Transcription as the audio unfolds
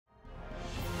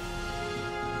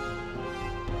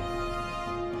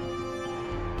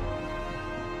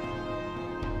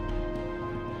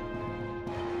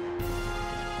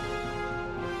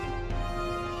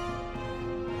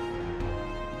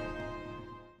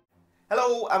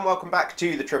Hello and welcome back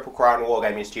to the Triple Crown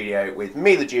Wargaming Studio with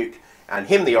me, the Duke, and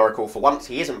him, the Oracle. For once,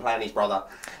 he isn't playing his brother.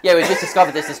 Yeah, we just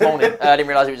discovered this morning. I didn't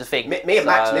realise it was a thing. Me and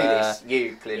Max knew this.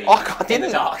 You clearly. Oh, I didn't.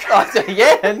 In the dark.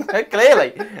 Yeah,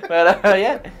 clearly. But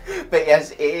yeah. But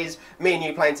yes, it is me and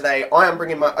you playing today. I am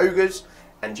bringing my ogres,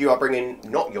 and you are bringing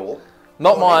not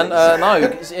mine. No,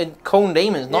 it's Khorne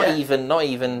Demons. Not Yeah. even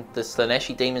the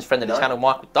Slaaneshi Demons friend of the channel,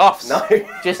 Michael Duffs. No.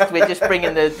 We're just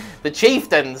bringing the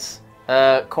chieftains.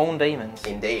 Khorne Demons.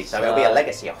 Indeed. So it'll be a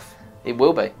legacy off. It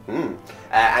will be.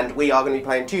 And we are going to be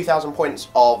playing 2,000 points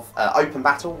of open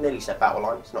battle. Nearly said battle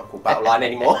line. It's not called battle line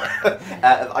anymore.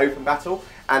 Of open battle.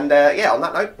 And yeah, on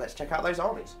that note, let's check out those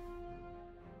armies.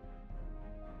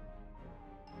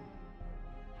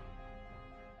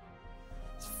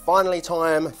 It's finally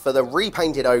time for the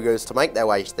repainted ogres to make their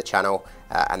way to the channel.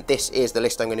 And this is the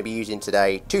list I'm going to be using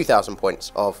today. 2,000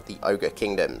 points of the Ogre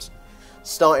Kingdoms.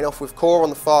 Starting off with core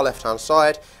on the far left hand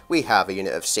side, we have a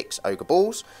unit of 6 Ogre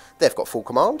Bulls. They've got full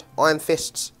command,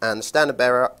 Ironfists, and the standard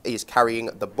bearer is carrying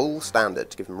the Bull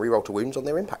standard to give them reroll to wounds on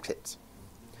their impact hits.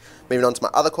 Moving on to my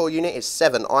other core unit is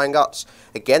 7 Ironguts.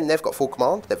 Again, they've got full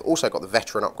command, they've also got the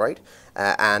veteran upgrade,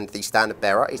 and the standard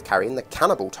bearer is carrying the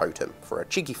Cannibal Totem for a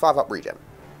cheeky 5-up regen.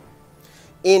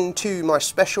 Into my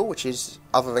special, which is,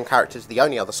 other than characters, the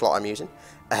only other slot I'm using.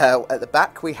 At the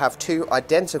back we have 2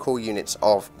 identical units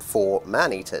of 4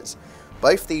 Maneaters.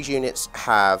 Both these units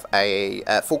have a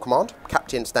full command,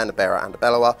 captain, standard bearer and a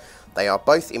bellower. They are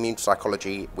both immune to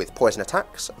psychology with poison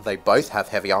attacks. They both have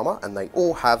heavy armour and they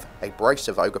all have a brace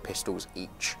of ogre pistols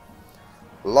each.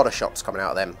 A lot of shots coming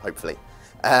out of them, hopefully.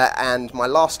 And my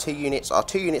last 2 units are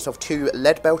 2 units of 2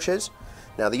 Leadbelchers.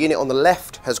 Now the unit on the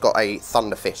left has got a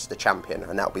Thunderfist, the champion,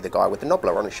 and that'll be the guy with the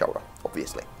Nobbler on his shoulder,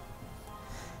 obviously.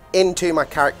 Into my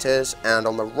characters, and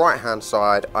on the right hand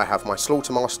side I have my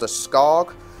Slaughtermaster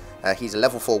Skargg. He's a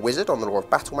level 4 wizard on the Law of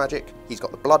Battle Magic. He's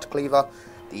got the Bloodcleaver,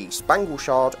 the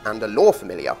Spangleshard and a Law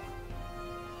Familiar.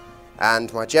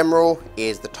 And my general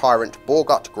is the Tyrant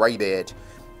Borgut Greybeard.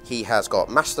 He has got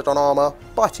Mastadon armour,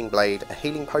 Biting Blade, a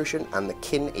healing potion and the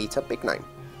Kineater big name.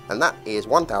 And that is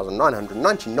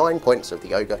 1,999 points of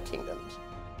the Ogre Kingdoms.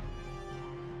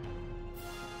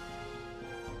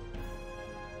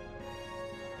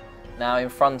 Now in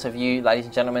front of you, ladies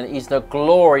and gentlemen, is the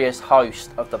glorious host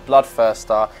of the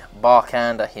Bloodthirster,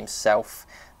 Barkander himself.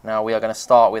 Now we are going to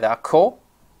start with our core.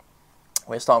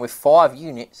 We're starting with 5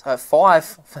 units, not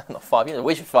 5 units, I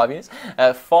wish it was 5 units,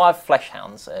 5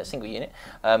 Fleshhounds, a single unit.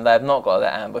 They have not got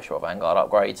their ambush or vanguard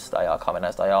upgrades, they are coming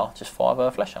as they are, just 5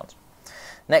 Fleshhounds.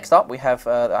 Next up we have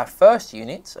our first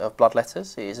unit of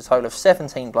Bloodletters. It is a total of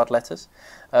 17 Bloodletters.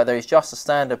 There is just a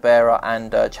standard bearer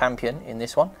and champion in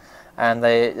this one. And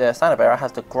the standard bearer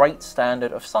has the Great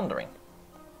Standard of Sundering.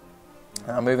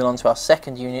 Now moving on to our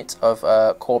second unit of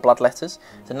core Bloodletters.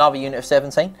 It's another unit of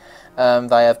 17.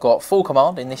 They have got full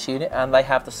command in this unit and they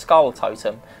have the Skull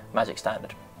Totem Magic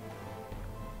Standard.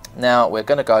 Now we're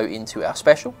going to go into our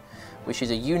special, which is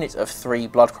a unit of 3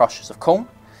 Blood Crushers of Khorne.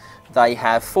 They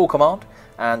have full command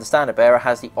and the standard bearer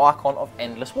has the Icon of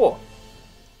Endless War.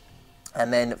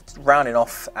 And then rounding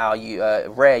off our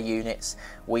rare units,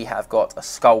 we have got a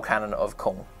Skull Cannon of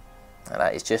Khorne. And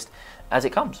that is just as it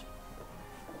comes.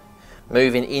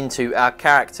 Moving into our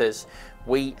characters,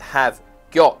 we have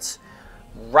got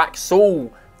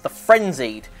Raxul, the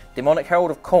Frenzied Demonic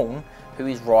Herald of Khorne, who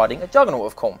is riding a Juggernaut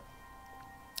of Khorne.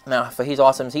 Now for his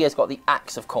items, he has got the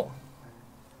Axe of Khorne.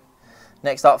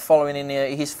 Next up, following in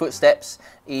his footsteps,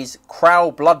 is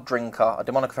Crowl Blood Drinker, a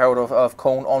Demonic Herald of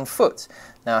Khorne on foot.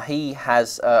 Now he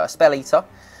has a Spell Eater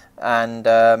and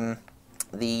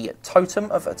the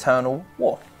Totem of Eternal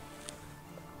War.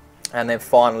 And then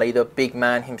finally, the big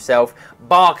man himself,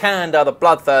 Barkander, the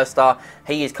Bloodthirster.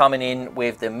 He is coming in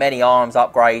with the Many Arms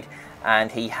upgrade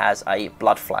and he has a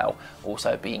Blood Flail,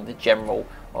 also being the general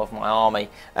of my army.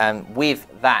 And with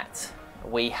that,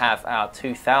 we have our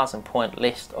 2,000 point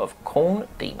list of Khorne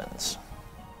Demons.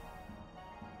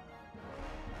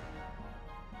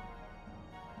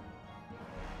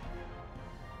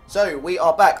 So we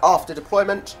are back after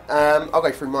deployment. I'll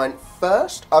go through mine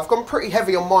first. I've gone pretty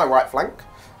heavy on my right flank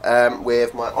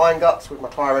with my Ironguts, with my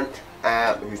Tyrant,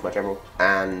 who's my general,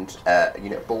 and a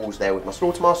unit of Bulls there with my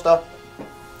Slaughtermaster.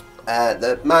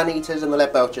 The Maneaters and the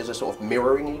Leadbelchers are sort of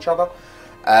mirroring each other.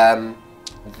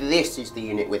 This is the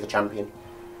unit with the champion,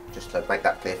 just to make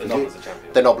that clear for you. The Nobbler's the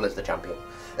champion. The Nobbler's the champion.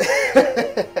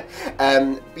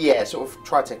 Yeah, sort of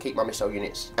try to keep my missile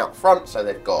units out front so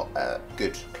they've got a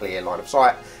good, clear line of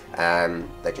sight.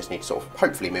 They just need to sort of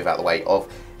hopefully move out of the way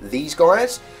of these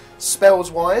guys. Spells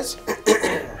wise,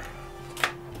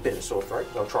 bit of a sore throat.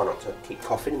 I'll try not to keep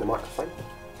coughing in the microphone.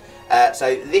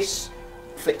 So this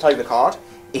flipped over card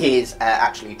is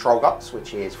actually Trollguts,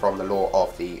 which is from the lore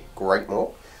of the Great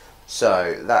Maw.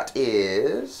 So that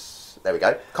is, there we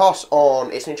go. Cast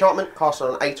on, it's an enchantment, cast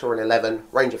on an 8 or an 11,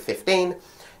 range of 15.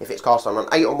 If it's cast on an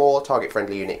 8 or more, target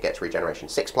friendly unit gets regeneration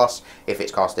 6+. If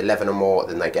it's cast 11 or more,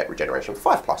 then they get regeneration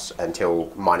 5+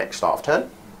 until my next start of turn.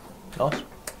 Nice.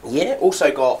 Yeah,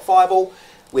 also got Fireball,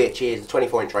 which is a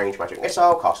 24-inch range magic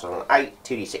missile, cast on an 8,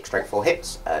 2d6 strength 4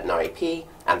 hits, no AP,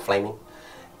 and flaming.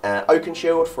 Oaken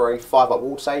Shield for a 5-up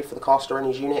ward save for the caster and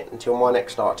his unit until my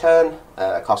next start turn,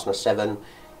 cast on a 7,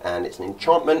 and it's an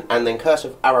enchantment. And then Curse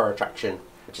of Arrow Attraction,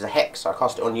 which is a hex, I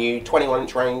cast it on you,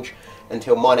 21-inch range,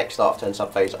 until my next start of turn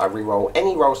subphase, I reroll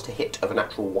any rolls to hit of a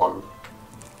natural 1.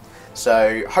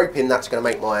 So, hoping that's going to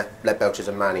make my Leadbelchers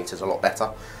and Maneaters a lot better.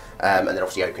 And then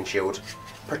obviously Oaken Shield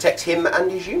protects him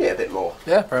and his unit a bit more.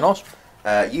 Yeah, very nice.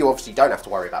 You obviously don't have to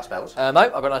worry about spells. No,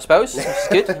 I've got no spells, which is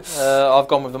good. I've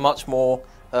gone with a much more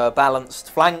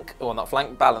balanced flank, or not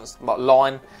flank, balanced like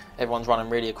line. Everyone's running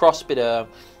really across, bit of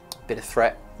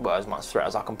threat, well, as much threat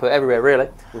as I can put everywhere really.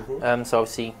 So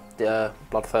obviously the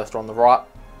Bloodthirster on the right,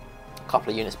 a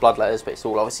couple of units Bloodletters, but it's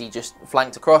all obviously just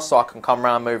flanked across, so I can come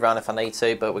around, move around if I need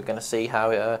to. But we're going to see how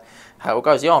it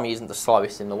goes. The army isn't the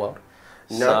slowest in the world.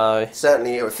 No, so,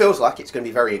 certainly it feels like it's going to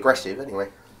be very aggressive anyway.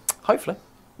 Hopefully.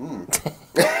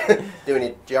 Doing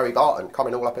it Jerry Barton,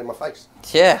 coming all up in my face.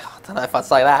 Yeah, I don't know if I'd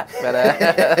say that, but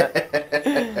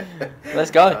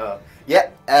let's go.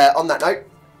 On that note,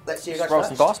 let's see you guys roll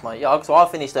some dice, mate. Yeah, so I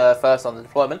finished first on the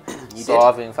deployment,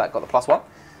 I've in fact got the +1,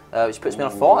 which puts me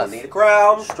on a 5. Need a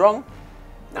crown. Strong.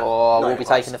 No, we'll be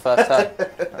taking the first turn.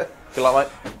 Good luck,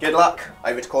 mate. Good luck.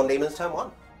 Over to Khorne Demons, turn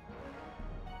 1.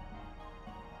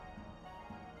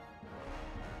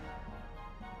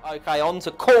 Okay, on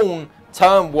to Khorne,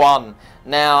 turn 1.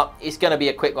 Now, it's going to be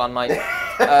a quick one, mate.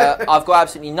 I've got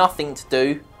absolutely nothing to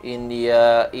do in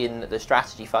the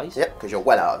strategy phase. Yep, because you're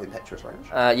well out of impetuous range.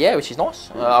 Yeah, which is nice.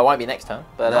 I won't be next turn.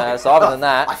 But so other than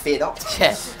that, I fear not.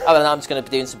 Yeah, other than that, I'm just going to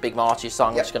be doing some big marches. So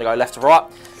I'm just going to go left to right.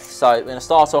 So we're going to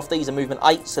start off. These are movement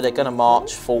 8, so they're going to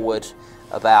march forward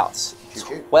about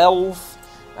 12,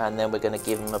 and then we're going to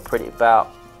give them a pretty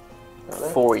about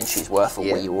 4 inches worth of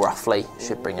wheel, roughly.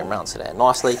 Should bring them round to there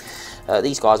nicely.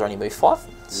 These guys only move 5,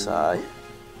 so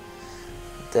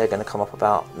they're going to come up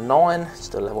about 9.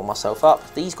 Just to level myself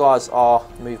up. These guys are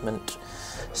movement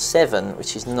 7,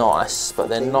 which is nice, but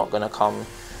they're not going to come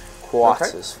quite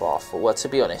as far forward. Well, to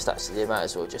be honest, actually, they might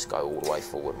as well just go all the way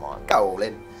forward, mine. Go all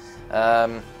in.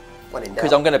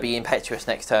 Because I'm going to be impetuous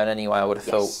next turn anyway, I would have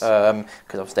thought,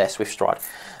 because I was there, Swift Stride.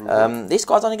 This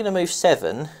guy's only going to move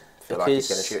 7. I feel like he's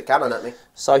going to shoot a cannon at me.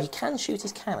 So he can shoot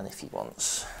his cannon if he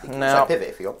wants. He can also pivot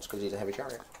if he wants, because he's a heavy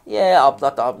chariot. Yeah,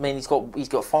 I mean he's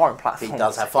got firing platforms. He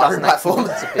does have firing platforms.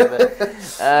 To pivot.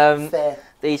 Fair.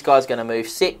 These guys are going to move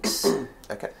 6.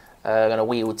 Okay. Going to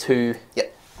wield 2.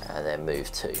 Yep. And then move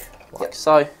 2, like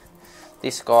so.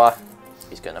 This guy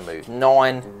is going to move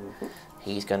 9.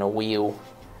 He's going to wheel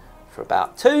for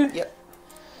about 2. Yep.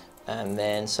 And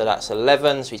then, so that's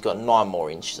 11, so he's got 9 more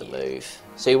inches of move.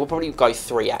 So he will probably go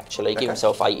 3 actually, give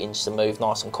himself 8 inches of move,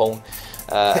 nice and cool.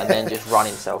 And then just run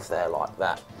himself there like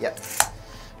that. Yep.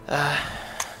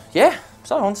 Yeah,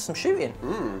 so on to some shooting.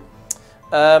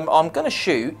 I'm going to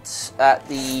shoot at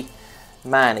the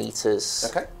Maneaters.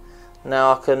 Okay.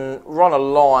 Now I can run a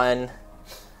line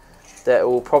that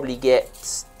will probably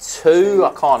get 2.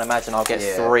 I can't imagine I'll get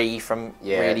 3 from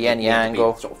really any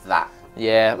angle. Sort of that.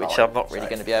 Yeah, which I'm not really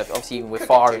going to be able. Obviously, even with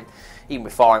firing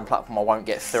platform, I won't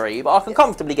get 3, but I can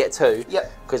comfortably get 2.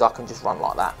 Yep. Because I can just run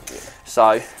like that.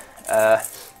 So,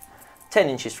 10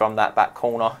 inches from that back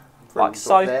corner, like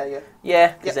so. There,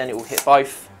 yeah, because then it will hit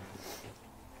both.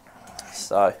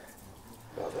 So,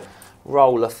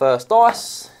 roll the first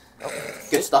dice.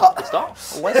 Good start. Good start.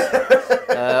 Always.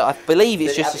 I believe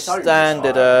it's just a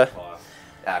standard.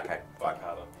 Okay.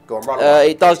 Go on, run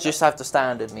it does just have the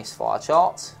standard misfire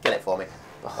chart. Get it for me.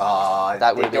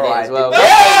 That would have been it as well.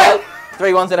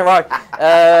 3 ones in a row.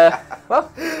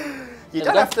 Well, you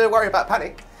don't have to worry about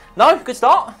panic. No, good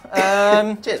start.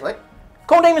 Cheers, mate.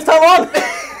 Khorne Demons turn 1.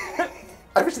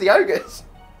 Over to the Ogres.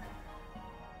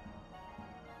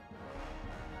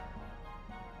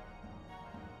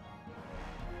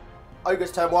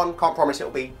 Ogres turn 1. Can't promise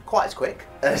it'll be quite as quick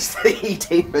as the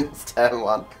Demons turn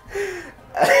 1.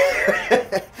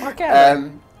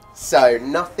 Okay. So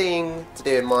nothing to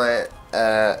do in my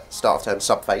start of turn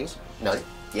sub phase. No.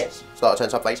 Yes. Start of turn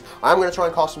sub phase. I am going to try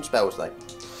and cast some spells though.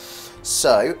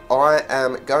 So I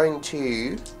am going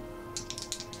to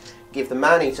give the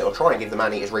Maneater, or try and give the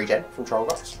Maneaters regen from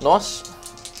Trollguts. Nice.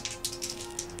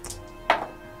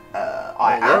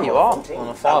 I am you are on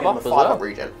a 5 up as well.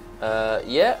 Regen.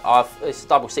 Yeah, it's a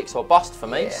double 6 or bust for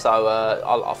me, Yeah. so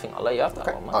I think I'll let you have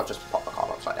that one, mate. I'll just pop the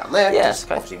card upside down there. Yeah, Because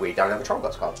okay. obviously we don't have a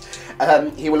Trollguts card.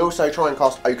 He will also try and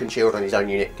cast Oaken Shield on his own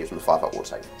unit, gives him a 5 up ward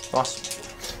save. Nice.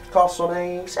 Casts on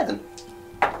a 7.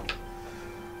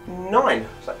 9,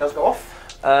 so that does go off.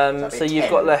 So you've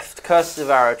got left Curses of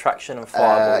Arrow, Attraction, and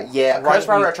Fireball. Yeah, Curses of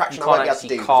Arrow, Attraction I won't be able to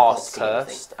do. You cast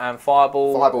Cursed, and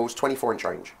Fireball. Fireball's 24-inch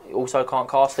range. You also can't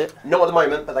cast it. Not at the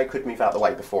moment, but they could move out of the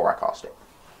way before I cast it.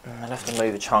 I'll have to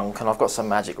move a chunk, and I've got some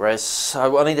magic res.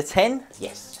 So I need a 10?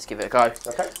 Yes. Let's give it a go.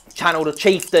 Okay. Channel the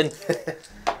Chieftain.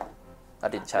 I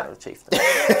didn't channel the Chieftain.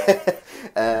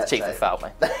 The Chieftain failed me.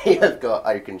 You've got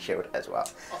Oaken Shield as well.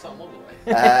 I'll take one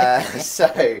away. So,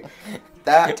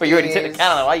 that But you already took the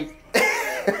cannon away.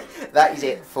 That is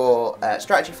it for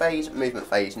strategy phase, movement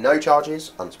phase, no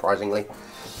charges, unsurprisingly.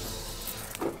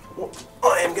 What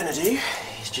I am going to do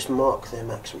is just mark their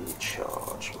maximum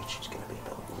charge, which is going to be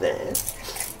about there.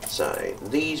 So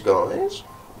these guys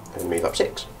are going to move up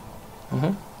 6.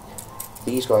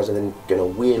 These guys are then going to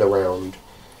wheel around,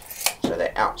 so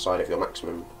they're outside of your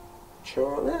maximum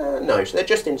charge. No, so they're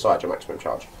just inside your maximum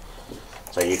charge.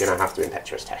 So you're going to have to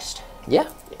impetuous test. Yeah.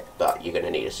 But you're going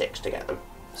to need a 6 to get them.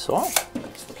 It's alright.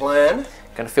 That's the plan.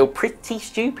 Going to feel pretty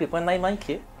stupid when they make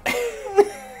it.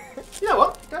 You know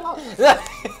what? Go large.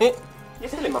 You're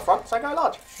still in my front, so go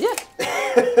large. Yeah.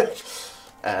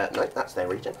 No, that's their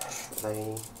region.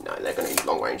 No, they're going to need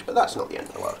long range, but that's not the end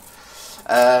of the world.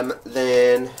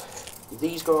 Then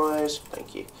these guys,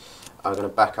 thank you, are going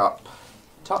to back up,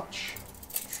 touch,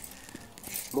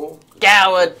 more.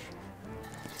 Coward!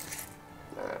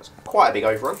 It's quite a big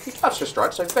overrun. That's just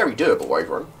right, so very doable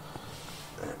overrun.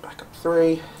 And back up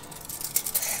 3.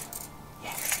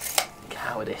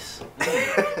 Cowardice.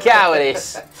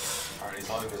 Cowardice. Apparently, these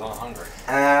ogres aren't hungry.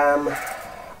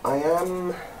 I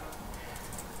am.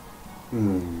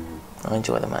 I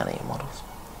enjoy the Maneater models.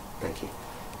 Thank you.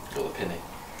 Got the penny.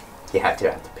 You had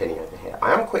to have the penny over here.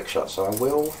 I am a quick shot, so I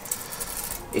will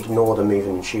ignore the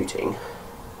moving and shooting.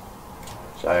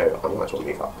 So I might as well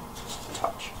move up to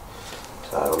touch.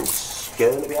 So I'm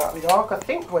going to be out of his arc, I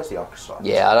think. Where's the arc site?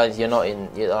 Yeah, you're not in.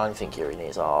 I don't think you're in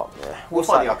his arc. Yeah. We'll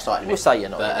find the arc site in a We'll bit. say you're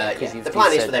not. But, in it, 'cause yeah, you've the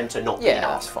plan is said- for them to not be in Yeah,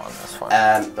 arc. that's fine. That's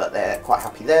fine. But they're quite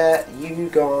happy there. You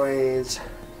guys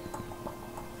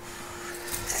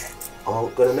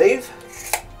aren't going to move.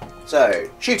 So,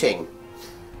 shooting.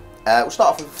 We'll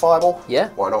start off with a fireball. Yeah.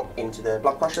 Why not into the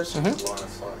blood crushers? Line of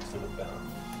sight to the banner.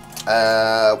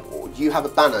 You have a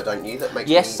banner, don't you? That makes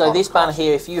Yes. me So harder this to banner cast,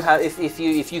 here,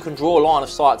 if you can draw a line of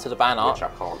sight to the banner, which I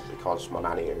can't because my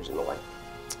Maneater is in the way.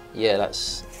 yeah,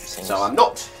 that's. So I'm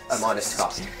not a minus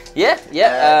cast. Yeah,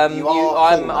 yeah. You are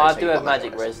full, I so do you've have got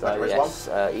magic magic res though. res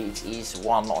Yes, he's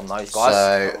one on those guys.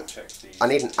 So Double check the I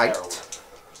need an 8.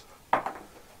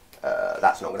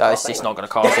 That's not going to No, cast. it's Anyway. not going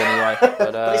to cast anyway.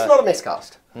 But, But it's not a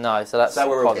miscast. no, so that's So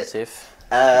we're all good. positive.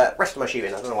 Rest of my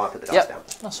shooting. I don't know why I put the dice down. Yep,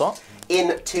 that's all right.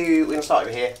 We're going to start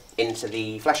over here, into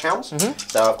the Flesh Hounds.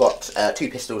 So I've got 2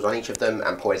 pistols on each of them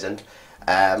and poisoned.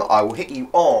 I will hit you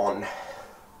on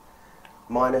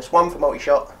 -1 for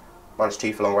multi-shot,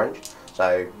 -2 for long range.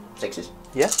 So 6s.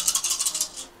 Yeah.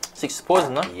 6 is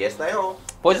poison though. Yes, they are.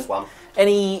 Poison? Just 1.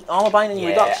 Any armor bane, any Yeah,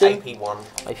 reduction? AP1.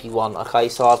 AP1. Okay,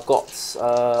 so I've got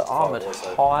armored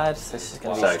hide. This is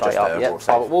going to be So straight just up. a Yeah, ward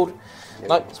private save. ward.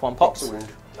 Nope, it's 1 pop.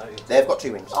 They've got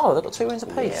 2 wins. Oh, they've got 2 wins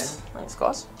apiece. Thanks,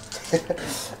 guys.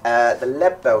 The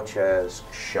Leadbelchers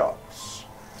shots.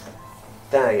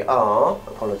 They are,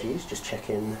 apologies, just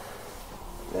checking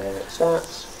their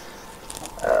stats.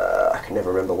 I can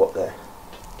never remember what their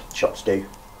shots do.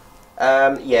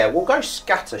 Yeah, we'll go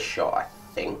scatter shot, I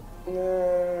think.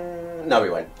 No, we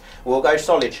won't. We'll go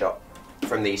solid shot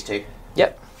from these 2.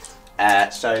 Yep.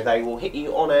 So they will hit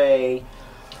you on a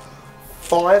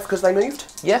 5 because they moved.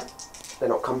 Yeah. They're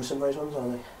not cumbersome, those ones, are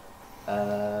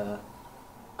they?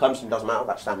 Cumbersome doesn't matter,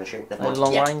 that's stand and shoot. Never No mind.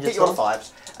 long Yeah, range hit at you on all?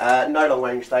 5s. No long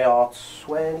range, they are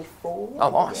 24. Oh,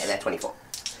 nice. Yeah, they're 24.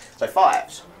 So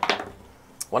 5s.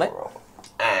 Want it?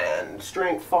 And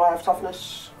strength 5,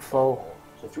 toughness 4.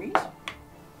 So 3s.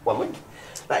 1 win.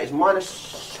 That is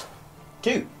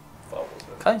 -2.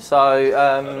 Okay,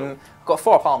 so got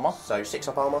 4 up armor. So 6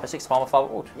 up armour. 6 up armor, 5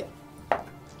 up ward. Yeah.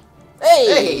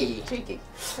 Hey! Cheeky.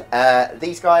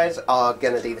 These guys are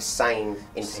going to do the same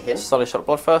into him. Solid shot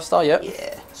blood first star, yep.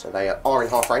 Yeah, so they are in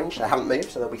half range, they haven't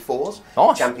moved, so they'll be 4s.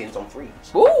 Nice. Champions on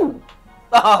 3s. Woo!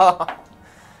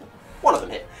 One of them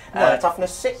hit. Right.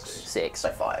 Toughness 6. 6. So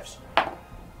 5s.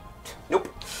 Nope.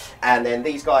 And then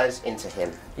these guys into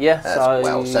him. Yeah, as so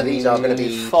well. So these are going to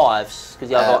be 5s because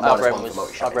the other -1 red for was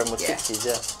multi-shot. other red was Yeah. 6s,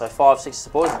 yeah. So 5, 6 to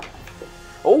poison.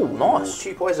 Oh, nice.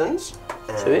 2 poisons.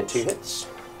 And 2 hits. 2 hits.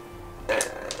 And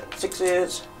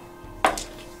 6s.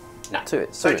 No. 2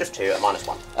 So just 2 at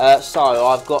 -1. So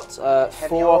I've got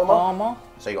 4 up armour.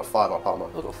 So you got 5 up armour.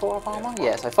 I've got 4 up armour?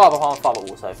 Yeah, so 5 up armour, 5 up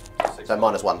ward save. So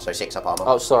 -1, so 6 up armour.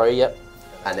 Oh, sorry, yep.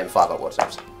 And then 5 up ward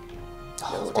saves.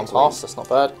 Oh, 1 pass, that's not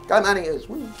bad. Go Maneaters,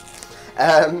 woo!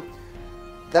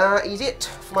 That is it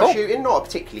for my shooting. Not a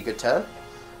particularly good turn.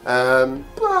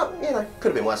 But, you know, could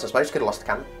have been worse, I suppose. Could have lost the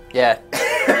cannon. Yeah.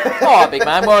 Alright, big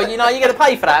man. Well, you know, you're going to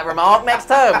pay for that remark next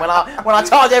turn when I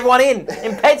charge everyone in.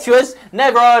 Impetuous,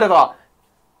 never heard of her.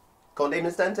 Corn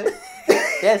Demons turn 2?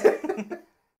 Yes.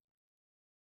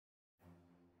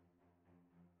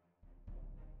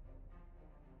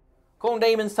 Corn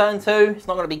Demons turn 2. It's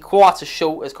not going to be quite as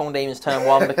short as Corn Demons turn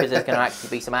 1 because there's going to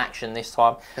actually be some action this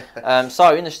time.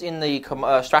 So in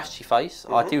the strategy phase,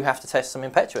 I do have to test some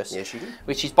Impetuous. Yes, you do.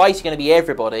 Which is basically going to be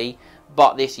everybody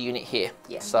but this unit here.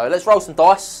 Yeah. So let's roll some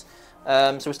dice.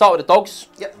 So we'll start with the dogs.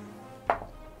 Yep.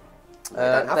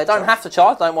 They don't have to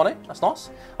charge, don't want to. That's nice.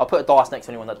 I'll put a dice next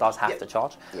to anyone that does have to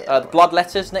charge. Yeah, the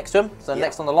Bloodletters next to them, so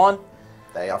next on the line.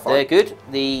 They are fine. They're good.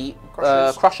 The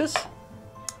Crushers.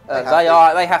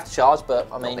 They have to charge, but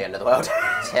I mean, not the end of the world.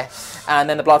 yeah. And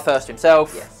then the Bloodthirster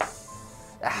himself. Yes.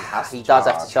 He does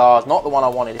have to charge. Not the one I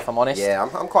wanted, if I'm honest. Yeah,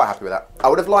 I'm quite happy with that. I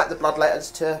would have liked the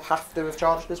Bloodletters to have to have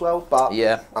charged as well, but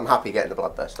yeah, I'm happy getting the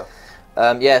Bloodthirster.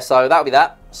 Yeah, so that'll be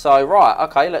that. So right,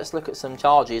 okay, let's look at some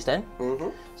charges then.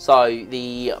 So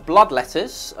the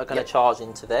Bloodletters are going to charge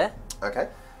into there. Okay.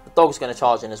 The dog's going to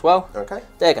charge in as well. Okay.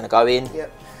 They're going to go in.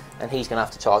 Yep. And he's going to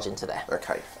have to charge into there.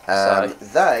 Okay.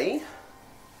 They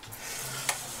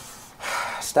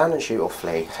stand and shoot or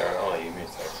flee.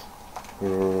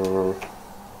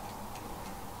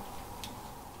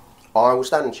 I will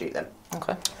stand and shoot them.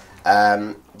 Okay.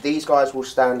 These guys will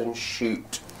stand and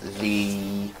shoot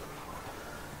the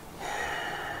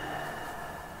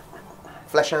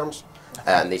Fleshhounds,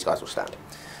 and these guys will stand.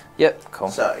 Yep, cool.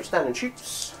 So, stand and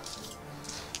shoots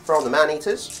from the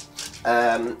Maneaters.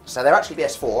 So they're actually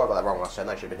BS4, I got that wrong last turn,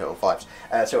 they should have been hit on 5s.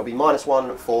 So it'll be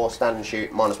 -1 for stand and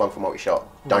shoot, -1 for multi-shot.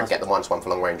 Don't get the -1 for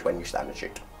long range when you stand and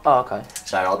shoot. Oh, okay.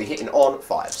 So I'll be hitting on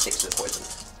 5, 6 of the poison.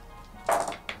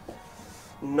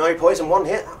 No poison, 1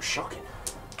 hit, that was shocking.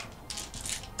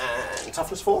 And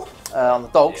toughness 4? On the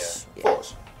dogs? Yeah.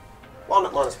 4s. 1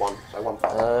 at -1, so 1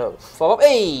 5. 5 up.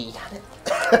 Hey!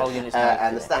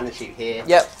 And the stand and shoot here,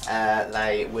 yep.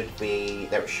 they would be,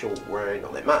 they're a short range,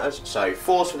 not that it matters. So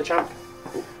 4s for the champ.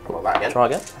 Roll that again. Try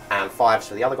again. And 5s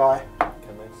for the other guy.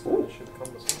 Can they stand and shoot the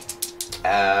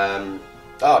combos?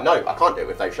 Oh no, I can't do it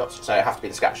with those shots, so it has to be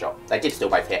the scatter shot. They did still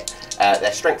both hit.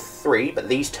 They're strength 3, but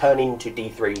these turn into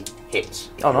D3 hits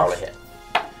if you roll a hit.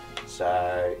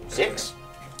 So 6.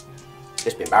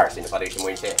 Just be embarrassing if I do some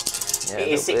wounds here. Yeah,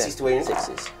 it is 6s to wounds.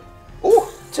 6s. Ooh,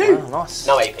 2. Oh, nice.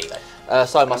 No AP though.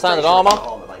 So my standard armour.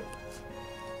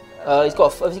 Has he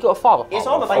got a 5 up? It's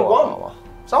armour bane 1.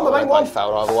 It's armour bane 1.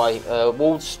 Failed either way.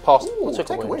 Wolves passed. Took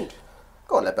a wound.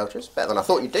 Go on, Leadbelchers. Better than I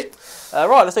thought you'd do.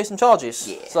 Right, let's do some charges.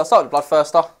 Yeah. So I started with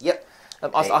Bloodthirster. Yep.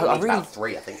 I really, about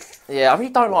 3, I think. Yeah, I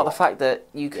really don't like the fact that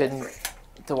you can,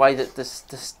 the way that this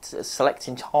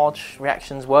selecting charge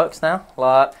reactions works now.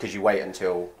 Like, because you wait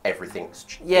until everything's.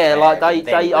 Yeah, like they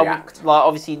react. like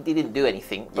obviously they didn't do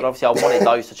anything, but obviously I wanted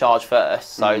those to charge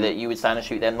first, so that you would stand and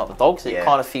shoot them, not the dogs. It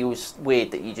kind of feels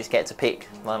weird that you just get to pick,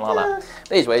 like that.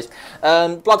 But it is weird.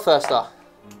 Bloodthirster.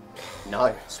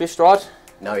 No. Swift Stride.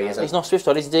 No, he isn't. He's not Swift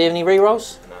Stride. Does he have any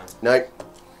rerolls? No.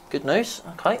 Good news.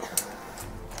 Okay.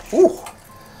 Ooh.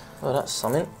 Well, that's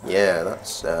something. Yeah,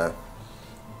 that's.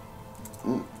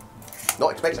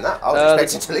 Not expecting that. I was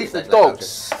expecting to lose the those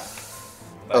dogs.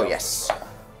 Oh yes.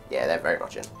 Yeah, they're very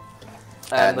much in.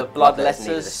 And the Bloodletters.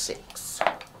 Need a 6.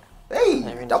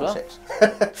 Hey, double well.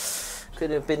 6.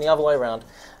 Could have been the other way around.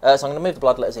 So I'm going to move the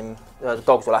Bloodletters in. The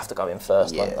dogs will have to go in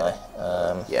first, won't they?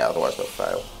 Yeah, otherwise they'll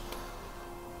fail.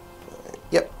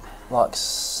 Yep. Like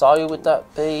so, would that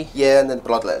be? Yeah, and then the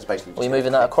Bloodletters basically. Are you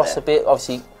moving that across a bit?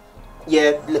 Obviously.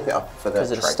 Yeah, lip it up for the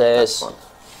because of the stairs.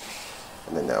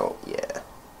 And then they'll,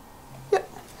 Yep.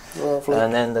 Lovely.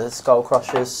 And then the Skull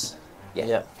Crushers.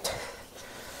 Yeah.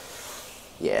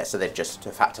 Yeah, so they've just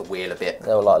had to wheel a bit.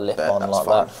 They'll like lip on like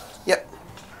fine. that. Yep.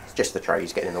 It's just the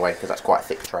trays getting in the way because that's quite a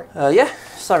thick tray. Yeah.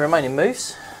 So remaining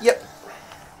moves. Yep.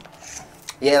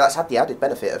 Yeah, that's had the added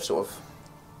benefit of sort of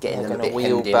getting them a bit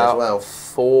hemmed in as well.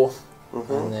 4,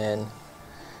 and then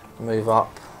move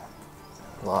up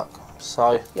like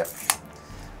so. Yep.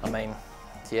 I mean,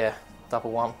 yeah, double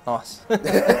 1, nice.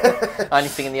 Only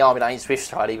thing in the army that ain't Swift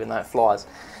Stride, even though it flies.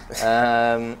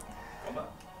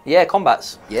 Yeah,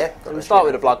 combats. Yeah. So we start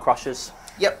with the Blood Crushers.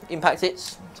 Yep. Impact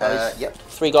hits. So yep.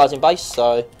 3 guys in base,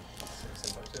 so.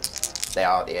 They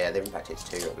are, yeah, they're impact hits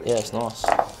too, I believe. Yeah, it's nice.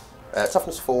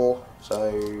 Toughness 4,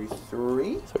 so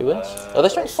 3. 3 wins. Oh, they're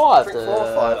strength 5. Strength 4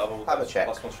 or 5. Have a check.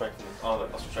 Plus 1 strength on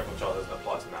the child doesn't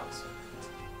apply to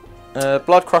mounts.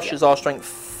 Blood Crushers are strength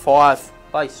 5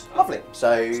 base. Lovely.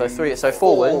 So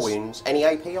 4 wounds. Any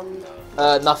AP on?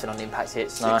 Nothing on impact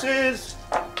hits. No. Sixes.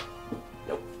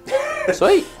 Nope.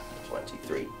 Sweet.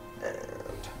 23 and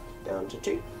down to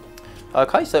 2.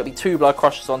 Okay, so it'll be 2 Blood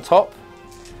Crushers on top.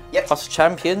 Yep. Plus a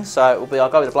champion, so it will be. I'll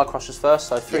go with the Blood Crushers first.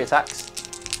 So 3 attacks.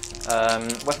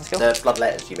 Weapon skill. The blood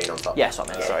letters you mean on top? Yes, I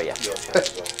meant. Sorry, yeah. Your champ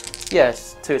as well.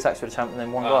 Yes, 2 attacks with a champion and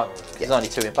then 1 guy. There's only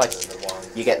 2 in base.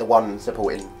 You get the 1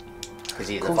 supporting. Because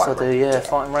he's Of course I do. Yeah,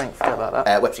 fighting rank. Forget about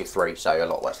that. Weapon 3, so a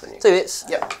lot worse than you. 2 hits.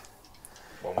 Yep.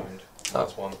 1 wound.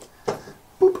 That's 1.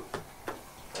 Boop.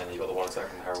 And you got the 1 attack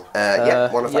from the Herald.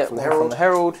 Yeah, 1 attack from the Herald. From the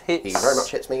Herald hits. He very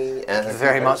much hits me.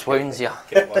 Very much wounds you.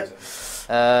 Get blows it.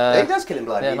 He does kill him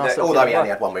bloody, yeah, nice although he blow. only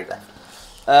had 1 wound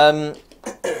left.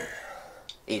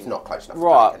 He's not close enough.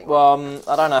 Right. To anymore. Well,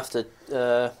 I don't have to.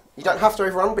 You don't have to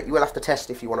overrun, but you will have to test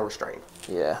if you want to restrain.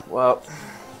 Yeah. Well,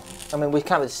 I mean, we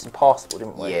counted this as impassable,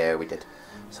 didn't we? Yeah, we did.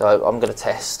 So I'm going to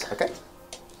test. Okay.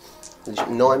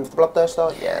 9 for the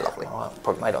Bloodthirster? Yeah, lovely.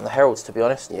 Probably made it on the Heralds, to be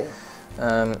honest. Yeah.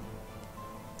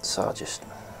 So I'll just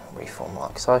reform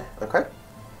like so. Okay.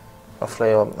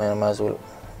 Roughly, I mean, I might as well.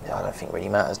 Yeah, I don't think it really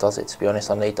matters, does it? To be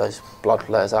honest, I need those blood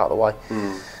letters out of the way.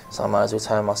 So I might as well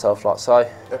turn myself like so.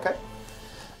 Okay.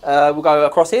 We'll go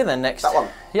across here then next. That one?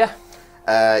 Yeah.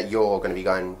 You're going to be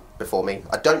going before me.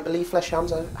 I don't believe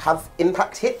Fleshhounds have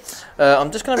impact hits. I'm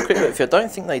just going to have a quick look for you. I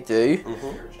don't think they do.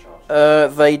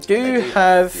 They do Furious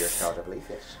have Charge, I believe,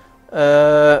 yes.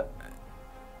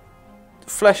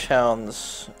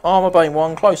 Fleshhounds, Armour Bane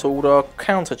 1, Close Order,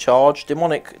 Counter Charge,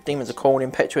 Demonic, Demons of Corn,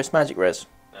 Impetuous, Magic Res.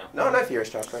 No Furious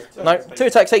Charge, mate. No, 2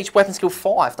 attacks each, weapon skill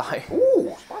 5 though.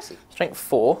 Ooh, spicy. Strength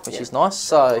 4, which is nice,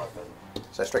 so...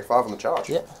 So straight 5 on the charge.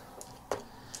 Yep.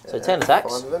 So 10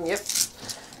 attacks. 5 of them, yep.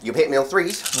 You hit me on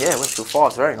 3s. Yeah, weapon skill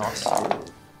 5 is very nice.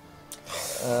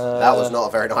 That was not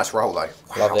a very nice roll, though.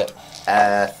 Love it.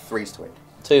 3s to win.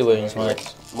 2 wounds,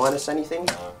 mate. Minus anything?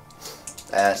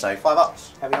 So 5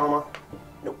 ups, heavy armour.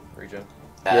 Nope. Regen.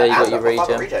 Yeah, you got and your I've got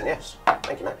 5 regen. regen, yes.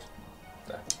 Thank you, Max.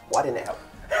 No. Why didn't it help?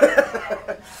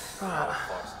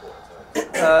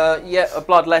 Yeah, a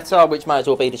blood letter, which might as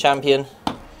well be the champion.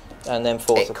 And then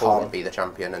 4 It supporting. can't be the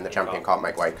champion, and the champion can't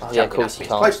make way, because the Yeah, champion of has course to be he as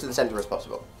can't. close to the centre as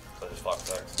possible. So just 5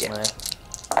 attacks.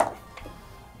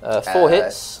 Yeah. 4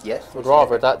 hits. Yes. Would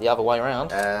rather that the other way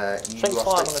around. You Strength are 5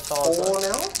 on the strength charge. 4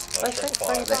 now? They strength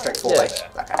 3. They're strength 4 Yeah. base.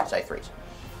 Okay, say 3s.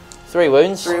 3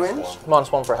 wounds. 3 wins.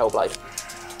 Minus 1 for a Hellblade.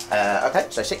 Okay,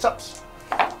 so 6 ups.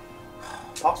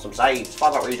 Pass some saves,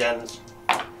 5 up regens.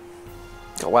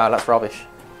 Oh, wow, that's rubbish.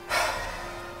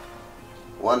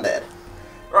 1 dead.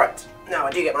 Right, now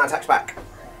I do get my attacks back.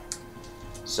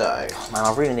 So, Man,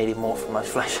 I really needed more from those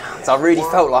flesh hounds. I really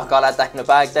felt like I had that in the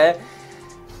bag there.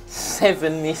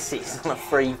 7 misses on a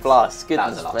 3+.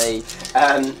 Goodness me.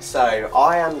 so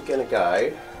I am going to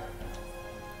go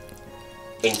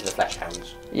into the flesh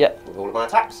hounds Yep. with all of my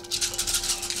attacks.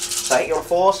 So I hit you on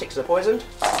 4, 6 are poisoned.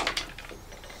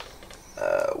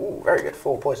 Ooh, very good,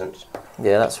 4 poisons.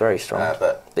 Yeah, that's very strong.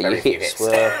 But your very few hits hits.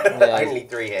 were... Yeah. Only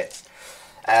 3 hits.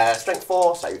 Strength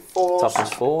 4, so 4.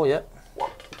 Toughness 4, yep. 1.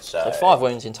 So, So 5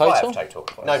 wounds in total. 5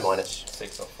 total. No minus.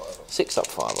 6 up, 5 up. 6 up,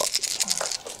 5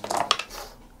 up.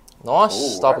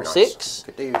 Nice, Ooh, double very nice. 6.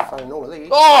 Could do phone all of these.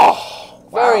 Oh!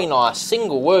 Very Wow. nice,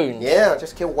 single wound. Yeah, I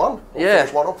just killed 1. Yeah.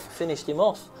 Finish 1 off. Finished him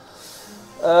off.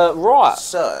 Right.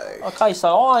 So, Okay,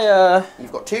 so I...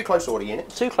 you've got 2 close order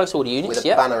units 2 close order units, with a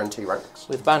yep. banner and 2 ranks.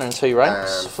 With banner and 2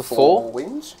 ranks And for 4 4.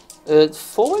 wins.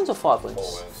 4 wins or 5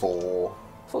 wins? 4.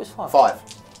 I thought it was 5. 5.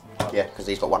 Yeah, because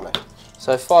he's got 1 left.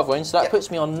 So 5 wins, so that Yep.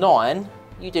 puts me on 9.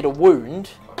 You did a wound,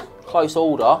 close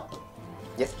order.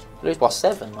 Yep. Lose by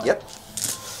 7, mate.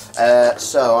 Yep.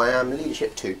 So I am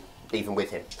leadership 2, even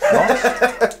with him.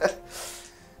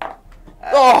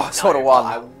 Oh, sort of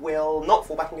I 1. will not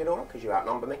fall back in good order because you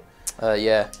outnumber me.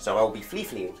 Yeah. So I will be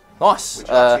fleeing. Nice. Would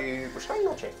you like to restrain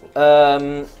or chase me?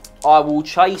 I will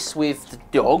chase with the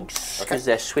dogs because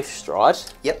they're swift stride.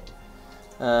 Yep.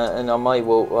 And I may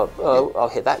well. I'll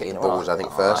hit that unit. balls, I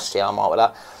think, first. Yeah, I'm right with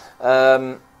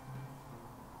that.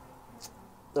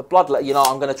 The bloodlet, you know,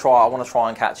 I'm going to try. I want to try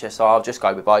and catch it, so I'll just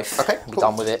go with both. Okay, Be cool.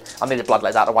 done with it. I need the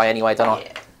bloodlets out of the way anyway, don't I?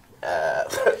 Yeah.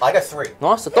 I go 3.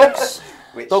 Nice. The dogs.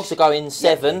 Which Dogs are going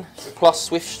 7 plus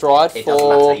swift stride it doesn't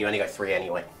for. matter. You only go 3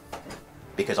 anyway,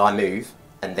 because I move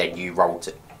and then you roll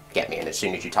to get me, and as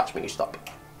soon as you touch me, you stop.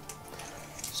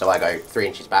 So I go 3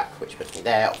 inches back, which puts me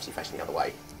there, obviously facing the other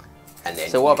way. And then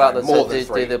So what you about go the more than do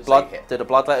 3, the so blood? you hit. Do the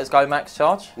bloodletters go max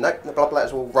charge? No, the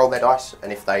bloodletters will roll their dice,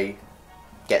 and if they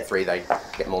get 3, they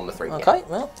get more than the 3. Okay, Yeah.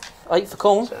 well, 8 for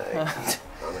corn. So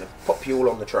I'm going to pop you all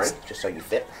on the tray, just so you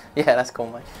fit. Yeah, that's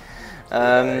cool, mate.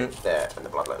 There, and the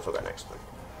Bloodletters will go next to them.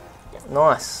 Yeah.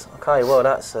 Nice. Okay, well,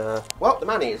 that's... Well, the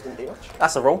Maneaters didn't do much.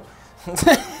 That's a rule.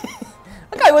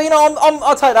 Okay, well, you know,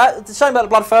 I'll take that. The same about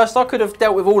the Bloodthirst. I could have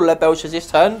dealt with all the Leadbelchers this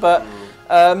turn, but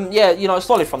yeah, you know,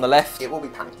 solid from the left. It will be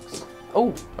panics.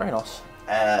 Oh, very nice.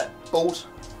 Balls.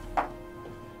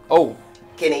 Oh.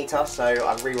 Kineater, so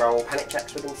I reroll panic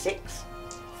checks within 6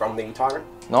 from the Tyrant.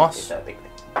 Nice. It's a big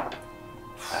thing.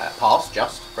 Pass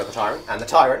just for the Tyrant, and the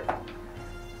Tyrant.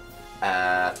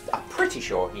 I'm pretty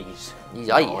sure he's 8,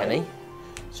 isn't he?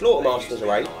 Slaughtermaster's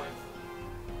are 8.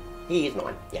 He is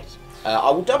 9. Yes. I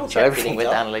will double check. So everything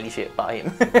went down a lady shit by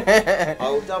him. I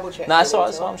will double check. No, it's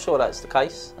alright. So I'm sure that's the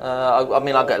case. I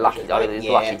mean, I get lucky. I was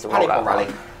lucky to roll that. Rally.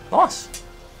 Nice.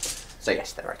 So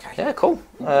yes, they're okay. Yeah, cool.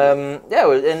 Yeah,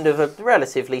 well, end of a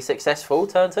relatively successful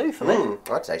turn 2 for me.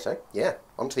 I'd say so. Yeah.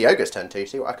 On to the Ogre's turn 2.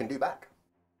 See what I can do back.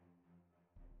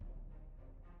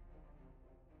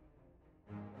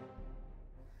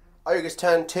 Ogre's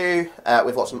turn 2.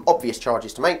 We've got some obvious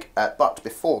charges to make, but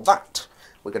before that,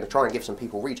 we're going to try and give some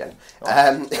people regen.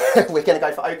 We're going to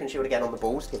go for Oaken Shield again on the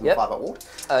balls, give them 5 up ward.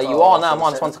 You are now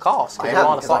 -1 to cast. I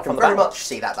am, because I can very much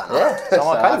see that banner. Yeah, so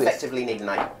I effectively need an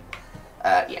 8.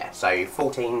 Yeah, so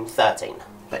 14, 13,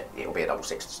 but it'll be a double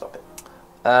 6 to stop it.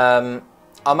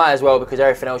 I might as well, because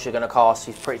everything else you're going to cast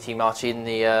is pretty much in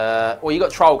the... well, you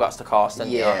got Troll Guts to cast, and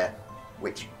yeah,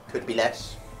 which could be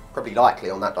less. Probably likely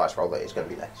on that dice roll that it's going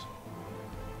to be less.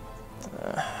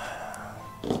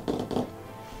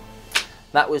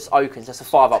 That was Oaken's. That's a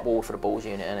 5 up ward for the balls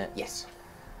unit, isn't it? Yes.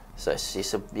 So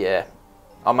it's a, yeah.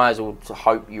 I may as well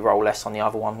hope you roll less on the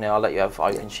other one. Now I'll let you have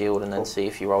Oaken Shield and then see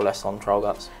if you roll less on Troll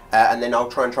Guts. And then I'll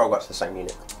try and Troll Guts the same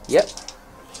unit. Yep.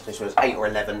 This was 8 or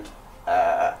 11.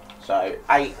 So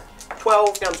 8,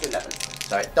 12 down to 11.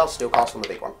 So it does still cast on the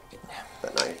big one.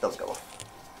 But no, it does go off.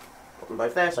 Got them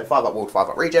both there. So 5 up ward, 5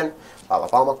 up regen, 5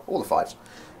 up armour, all the 5s.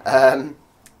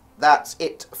 That's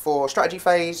it for strategy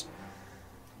phase.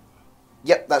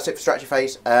 Yep, that's it for strategy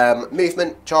phase.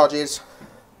 Movement, charges.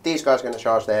 These guys are going to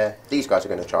charge there. These guys are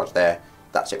going to charge there.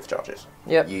 That's it for charges.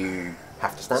 Yep. You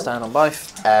have to stand. Stand on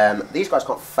both. These guys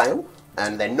can't fail,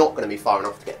 and they're not going to be far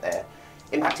enough to get their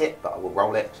impact hit, but I will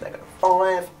roll it. So they're going to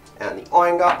 5. And the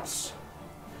Ironguts,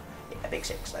 yeah, big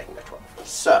 6. They can go 12.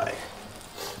 So,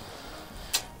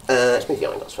 let's move the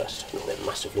Ironguts first. Not that it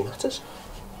massively matters.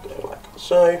 Go like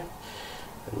so,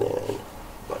 and then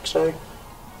like so.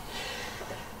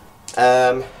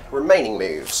 Remaining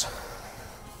moves.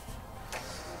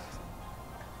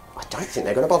 I don't think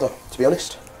they're going to bother, to be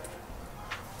honest.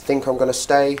 I think I'm going to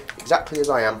stay exactly as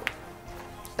I am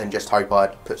and just hope I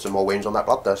put some more wounds on that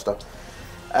Bloodthirster.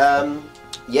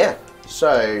 Yeah,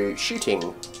 so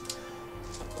shooting.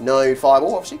 No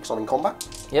fireball, obviously, because I'm in combat.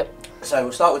 Yep. So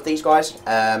we'll start with these guys.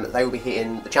 They will be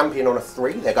hitting the champion on a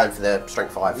 3. They're going for the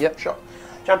strength 5 shot.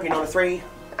 Champion on a 3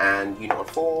 and unit on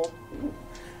 4.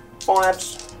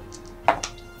 5s.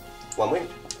 1 wound.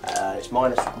 It's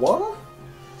 -1.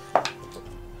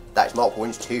 That is multiple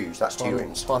wounds, 2s. That's 2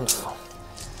 wounds. Wonderful.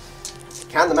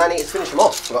 Can the Maneaters finish them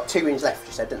off? We've got 2 wounds left,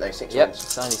 you said, didn't they? 6 Yep, wounds.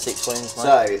 it's only 6 wounds, mate.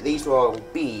 So these will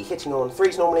be hitting on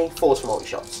 3s normally, 4s for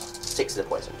multi-shots. 6 are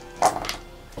poison.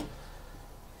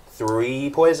 3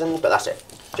 poisons, but that's it.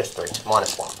 Just 3.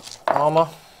 -1. Armour.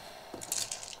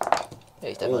 Yeah,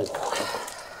 he's dead, mate.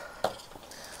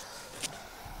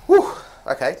 Whew.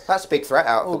 Okay, that's a big threat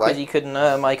out of the way. Because he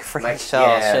couldn't make a free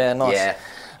charge. Yeah, nice. Yeah,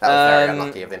 that was very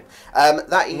unlucky of him.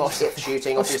 That is it for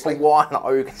shooting, obviously. Why not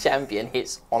Ogre Champion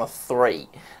hits on a 3?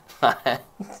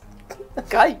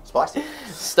 Okay. Spicy.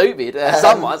 Stupid,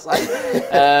 some might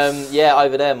say. Yeah,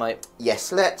 over there, mate.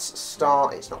 Yes, let's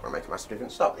start. It's not going to make a massive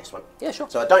difference. Start with this one. Yeah, sure.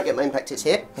 So I don't get my impact hits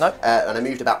here. No. And I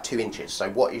moved about 2 inches. So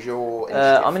what is your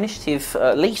initiative? I'm initiative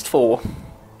at least 4.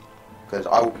 Because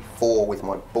I will be 4 with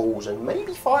my balls and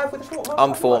maybe 5 with a Slaughtermaster.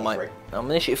 I'm 4, mate. I'm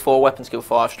initiative 4, weapon skill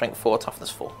 5, strength 4, toughness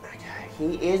 4. Okay,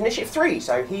 he is initiative 3,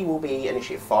 so he will be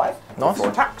initiative 5. Nice. 4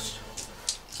 attacks.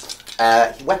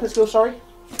 Weapon skill, sorry?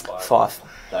 5.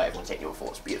 So everyone's hitting you on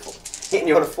 4s, beautiful. Hitting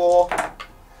you on a 4.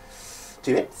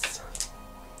 2 hits.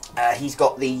 He's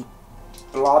got the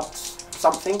blood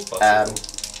something.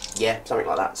 Yeah, something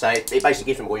like that. So it basically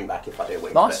gives him a wound back if I do a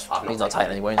wound. Nice. But He's not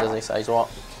taking any wounds, does he? So he's alright.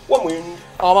 1 wound.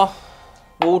 Armour.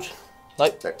 Ward.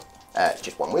 Nope. No,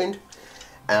 just 1 wound.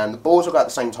 And the balls will go at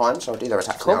the same time, so I'll do their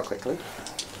attacks now quickly.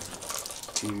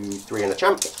 2, 3 and a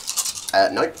champ.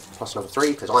 Nope, plus another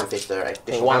 3, because Ironfists are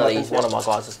additional. One of my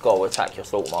guys has got to attack your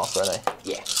Slaughtermaster, isn't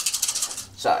he? Yeah.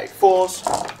 So, 4s.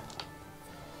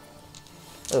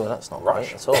 Oh, that's not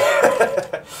right at all.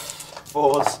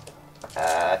 4s.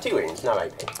 2 wounds, no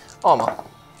AP. Armour.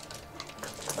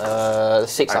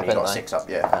 6 up, Only got isn't 6 up,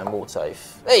 yeah. And ward save.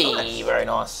 Hey, Nice. very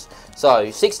nice.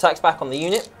 So 6 attacks back on the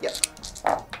unit. Yep.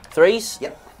 3s.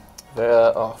 Yep.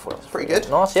 Oh, I thought that was Pretty good.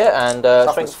 nice, yeah. And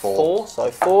Toughness strength 4. 4. So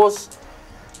 4s.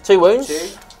 2 wounds. 2.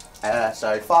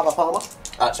 So 5 up armour.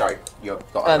 Sorry, you've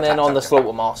got. And then on the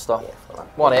Slaughtermaster.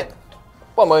 1 hit.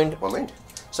 1 wound. 1 wound.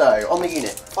 So on the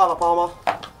unit, 5 up armour.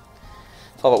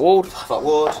 5 up ward. 5 up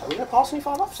ward. Are we going to pass any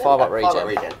 5 ups? 5 up regen. 5 up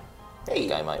regen. There you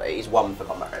go, mate. It is 1 for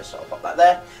combat res, so I'll pop that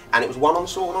there. And it was 1 on the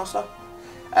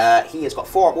Slaughtermaster. He has got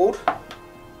 4 up ward.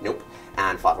 Nope.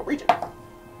 And 5 up regen.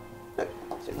 No.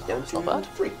 So he's down to Not bad.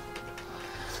 3.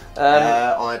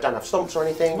 I don't have stomps or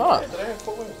anything. No. Yeah, do they have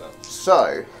 4 wounds now?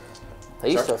 So.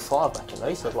 They used to have 5 back in there. They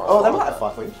used to have like Oh, they 5 might have back.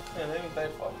 5 wounds. Yeah, they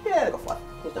have 5. Yeah, they've got 5.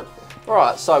 He's done.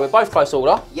 Right, so we're both close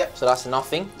order. Yep. So that's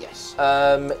nothing. Yes.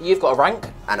 You've got a rank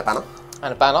And a banner.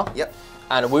 and a banner. Yep.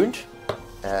 And a wound.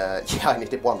 Yeah, I only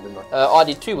did 1, didn't I? I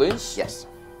did 2 wounds. Yes.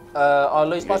 I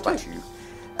lose by Use 2. by 2.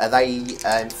 Are they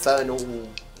infernal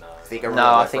figure?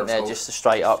 No, I think they're just a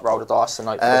straight up roll the dice and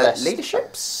hope for the best.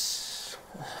 Leaderships.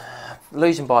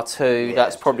 Losing by 2,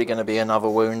 that's probably going to be another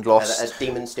wound loss. As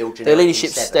demons still Their generate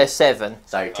leaderships, 7. they're 7.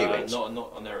 So 2 wins. Not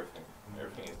on everything.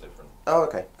 Everything is different. Oh,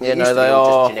 okay. Yeah, It no, used to they be all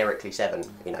are- just generically 7.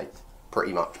 You know,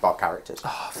 pretty much bar characters.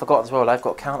 Oh, I forgot as well, they've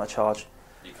got counter charge.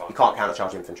 You You can't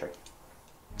countercharge infantry.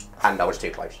 And I was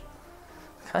too close.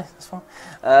 Okay, that's fine.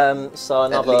 So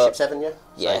They're another. leadership 7, yeah.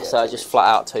 Yeah, so 2 just wins. flat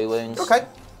out 2 wounds. Okay.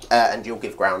 And you'll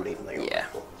give ground even though you're Yeah.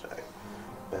 on 4.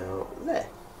 So about there.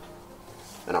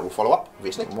 And I will follow up,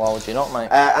 obviously. Why would you not, mate?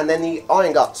 And then the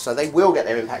Ironguts, so they will get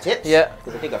their impact hits. Yeah.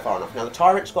 Because they did go far enough. Now the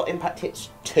Tyrant's got impact hits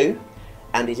 2,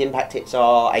 and his impact hits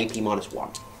are AP minus 1.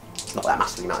 Not that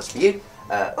massively matters for you.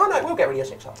 Oh no, we'll get rid of your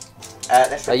 6 up.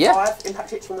 Let's try yeah. 5 impact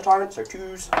hits from the Tyrant, so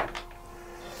 2s.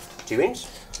 2 wins.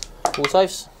 All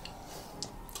saves.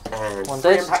 And 1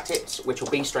 3 dead. impact hits, which will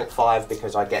be strength 5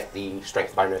 because I get the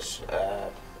strength bonus,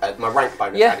 my rank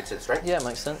bonus Yeah. added to the strength. Yeah,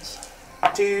 makes sense.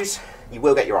 2s, you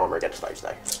will get your armour against those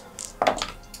though.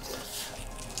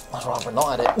 I'd rather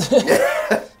not had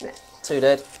it. 2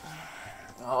 dead.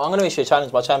 I'm going to issue a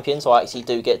challenge by champion, so I actually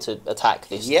do get to attack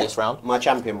this round. My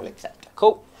champion will accept.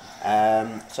 Cool.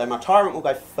 So my Tyrant will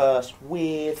go first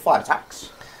with 5 attacks.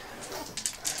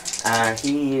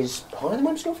 He is higher than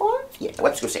web skill 5? Yeah,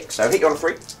 web skill 6, so hit you on a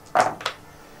 3.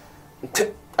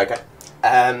 Okay.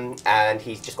 And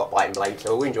he's just got Biting Blade, so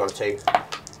he'll wound you on a 2.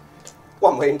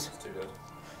 1 wound. It's too good.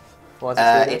 Why is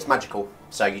it 2 It's magical,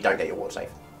 so you don't get your ward save.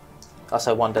 I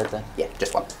say 1 dead then. Yeah,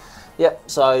 just 1. Yep,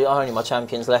 so only my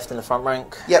champion's left in the front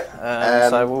rank. Yep.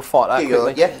 So we'll fight that Your,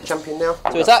 quickly. yeah, champion now.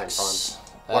 2 attacks.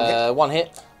 1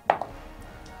 hit.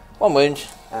 1 wound.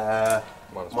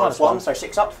 Minus 1, so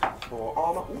 6 up for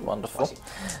armour. Ooh, Wonderful.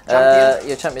 Champion.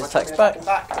 Your champion My attacks champion's back. attacking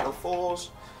back on 4s.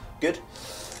 Good.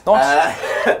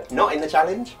 Nice. Not in the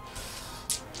challenge.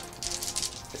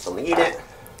 Just on the unit.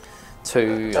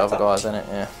 2 other guys in it,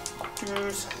 yeah.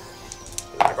 2s.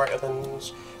 Greater than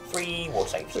 3 ward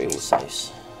saves. 3 ward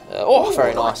saves. Oh,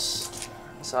 very nice.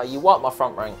 So you wipe my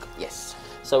front rank. Yes.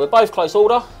 So we're both close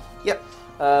order. Yep.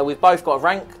 We've both got a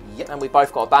rank. Yep. And we've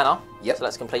both got a banner. Yep. So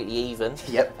that's completely even.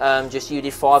 Yep. Just you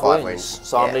did 5 5 wounds. wounds.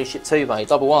 So I'm Yeah. leadership 2, mate.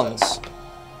 Double 1s.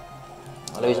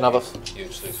 I lose another. You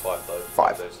just lose 5 though.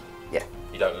 5. Yeah.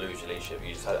 You don't lose your leadership,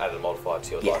 you just add a modifier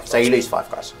to your Yeah. dice So you roll. lose 5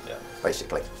 guys. Yeah.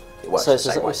 Basically. It works So the it's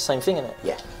same the way. same thing, isn't it?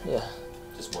 Yeah. Yeah.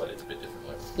 Just worded a bit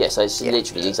differently. Yeah, so it's Yeah.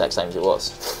 literally the exact same as it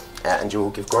was. And you will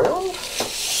give ground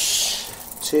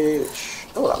to.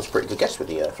 Oh, that was a pretty good guess with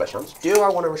the flesh hands. Do I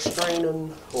want to restrain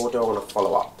them or do I want to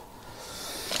follow up?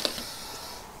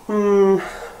 Will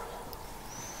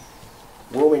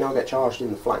we now get charged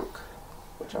in the flank?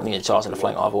 Which I'm going to charge in the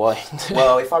flank either way.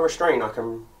 Well, if I restrain, I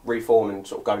can reform and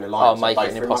sort of go in I'll alliance. make it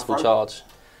an impossible charge.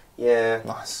 Yeah.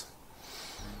 Nice.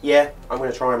 Yeah, I'm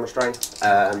going to try and restrain.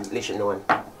 Leash at 9.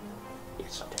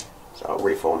 Yes, I do. So I'll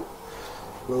reform.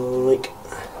 Like.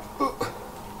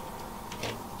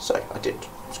 So I did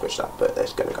switch that, but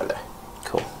it's going to go there.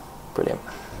 Cool. Brilliant.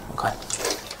 Okay.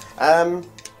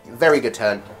 Very good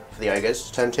turn for the ogres.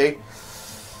 Turn 2.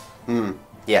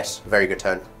 Yes, very good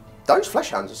turn. Those flesh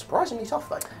hounds are surprisingly tough,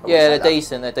 though. Yeah, they're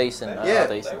decent. They're decent. Yeah.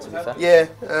 They're decent, to be fair. Yeah.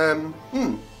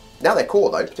 Now they're core,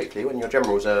 though, particularly when your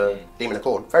general's a demon of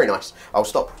corn. Very nice. I'll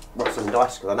stop rustling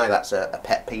dice because I know that's a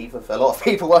pet peeve of a lot of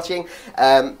people watching.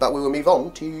 But we will move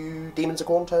on to Demons of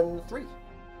Corn turn 3.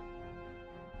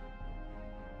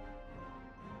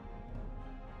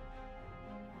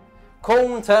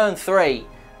 Corn turn 3,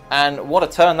 and what a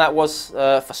turn that was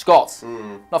for Scott,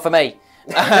 not for me.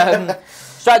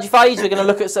 Strategy phase. We're going to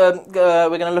look at some.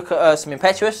 Some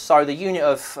impetuous. So the unit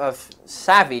of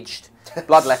savaged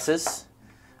Bloodletters.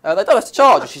 They don't have to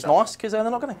charge, which is nice, because they're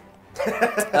not going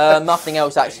to. Nothing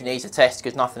else actually needs a test,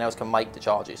 because nothing else can make the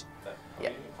charges.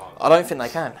 Yeah. I don't think they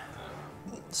can.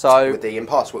 So with the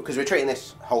impassable, because we're treating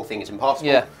this whole thing as impassable.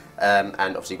 Yeah.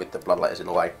 And obviously with the bloodletters in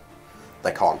the way,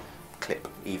 they can't clip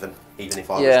even if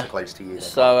I was too close to you.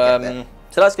 So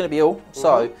so that's going to be all.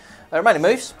 So remaining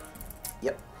moves.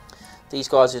 Yep. These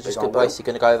guys are just basically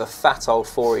going to go over a fat old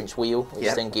 4-inch wheel,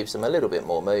 which then gives them a little bit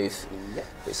more move. Yep.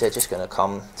 Which they're just going to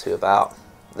come to about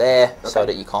there, so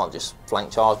that you can't just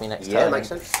flank charge me next turn. Yeah, makes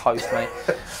sense. Post me.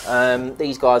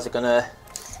 These guys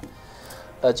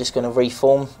are just going to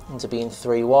reform into being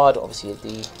 3 wide. Obviously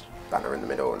the banner in the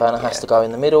middle. Banner has to go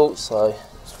in the middle, so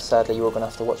sadly you're going to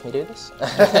have to watch me do this.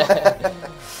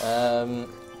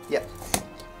 Yep.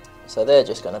 So they're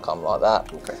just going to come like that,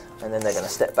 and then they're going to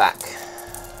step back.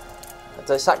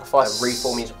 They sacrifice. A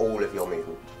reform is all of your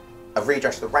movement. A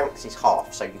redress of the ranks is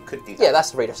half, so you could do that. Yeah,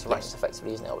 that's the redress of the ranks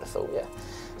effectively, isn't it? I would have thought, yeah.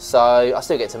 So I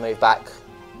still get to move back.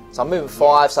 So I'm moving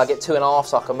 5, so I get 2.5,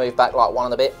 so I can move back like 1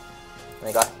 and a bit. There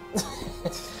you go.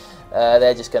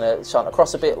 They're just going to shunt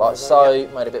across a bit like so,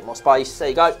 made a bit more space. There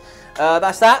you go.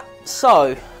 That's that.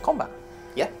 So, combat.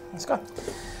 Yeah. Let's go.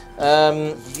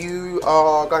 You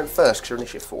are going first because you're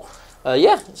initiative 4.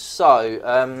 Yeah,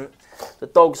 so the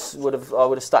dogs I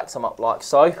would have stacked them up like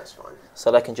so. That's fine. So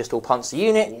they can just all punch the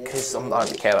unit, because I don't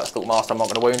really care about Slaughtermaster, I'm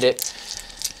not going to wound it.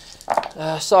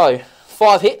 So,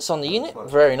 5 hits on the unit,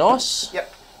 very nice.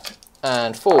 Yep.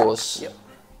 And 4s. Yep.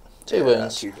 2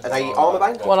 wounds. Are they armour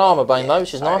bane? 1 armour bane though,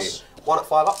 which is nice. 1 at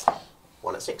 5 up,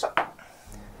 1 at 6 up.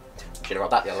 Should have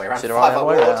rolled that the other way around. Should have rolled that the other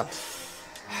way around.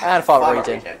 And 5 at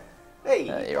regen.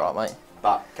 Hey. You're right, mate.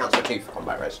 But counts for 2 for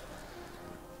combat res.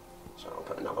 So I'll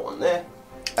put another one there.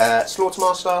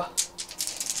 Slaughtermaster.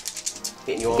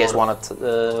 Hitting your. Gets 1 at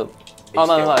the. Oh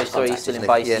no, sorry, he's still in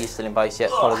base. Yeah. He's still in base. Yeah,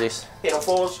 apologies. Hitting on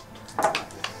 4s.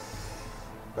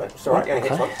 No, it's alright, you only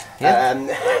hits 1. Yeah.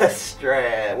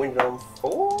 Wind on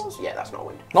 4s. Yeah, that's not a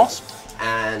wind. Nice.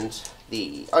 And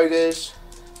the ogres.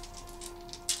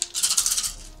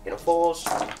 Hitting on 4s.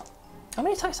 How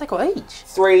many attacks they got each?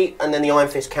 3, and then the Iron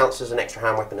Fist counts as an extra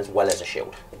hand weapon as well as a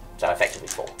shield. So effectively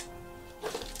 4.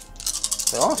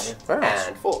 Nice, very nice.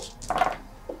 And 4s.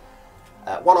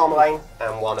 1 armour lane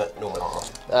and 1 at normal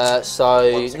armour.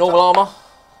 So normal armour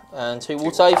and 2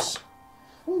 wall saves.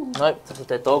 Nope, that's a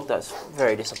dead dog. That's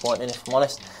very disappointing, if I'm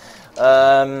honest.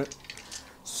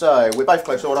 So we're both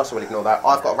close order, so we'll ignore that.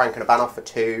 I've got a rank and a banner for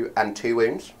 2 and 2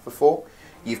 wounds for 4.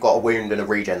 You've got a wound and a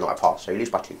regen that I pass, so you lose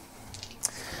by 2.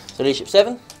 So leadership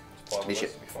 7.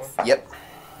 Leadership. Yep.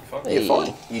 You're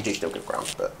fine. You do still give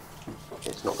ground, but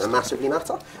it's not going to massively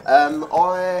matter.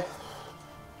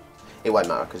 It won't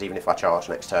matter, because even if I charge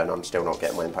next turn, I'm still not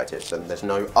getting my impetus, and there's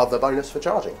no other bonus for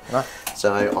charging. No.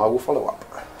 So I will follow up.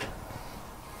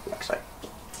 Like so.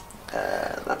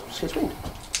 That was his wound.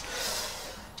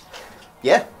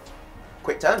 Yeah.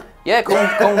 Quick turn. Yeah,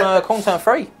 Kong turn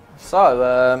 3.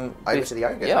 So over to the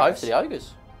ogres. Yeah, over to the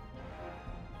ogres.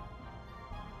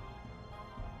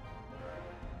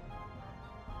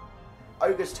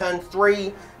 Ogres turn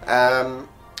 3.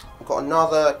 We've got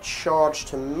another charge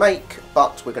to make,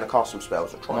 but we're going to cast some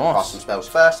spells. We'll try and cast some spells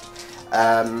first.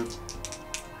 Yeah,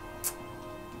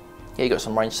 you got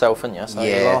some ranged self, haven't you? So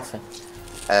you're laughing.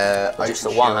 Just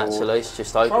the one, actually. It's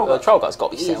just Trollgut's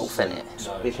got yourself in it.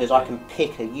 Because I can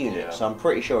pick a unit, so I'm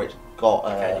pretty sure it's got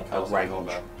a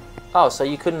range. Oh, so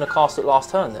you couldn't have cast it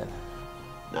last turn then?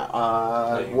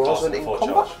 No, wasn't in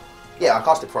combat? Yeah, I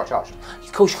cast it before I charged.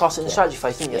 Of course you cast it in the strategy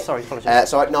phase, didn't you? Sorry, apologies.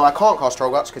 So no, I can't cast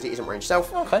Trollguts because it isn't ranged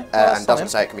self. Okay. And doesn't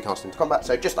say it can be cast into combat.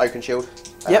 So just Oaken Shield,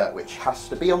 which has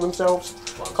to be on themselves.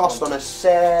 Cast on a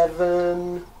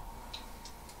 7.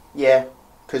 Yeah,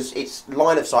 because it's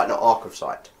line of sight, not arc of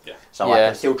sight. Yeah. So I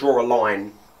can still draw a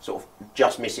line, sort of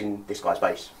just missing this guy's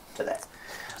base to there.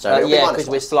 So yeah, because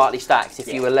we're slightly stacked.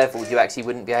 If you were leveled, you actually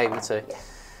wouldn't be able to.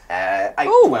 8,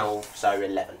 12, so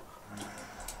 11.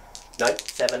 No,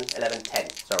 7, 11, 10.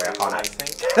 Sorry, I can't add.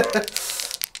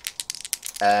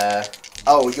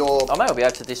 I may be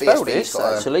able to dispel this,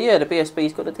 actually. Yeah, the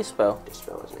BSB's got a dispel.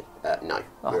 Dispel, isn't he? No,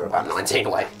 we're about 19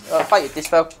 away. Fated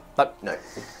dispel? Nope. No.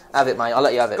 Have it, mate. I'll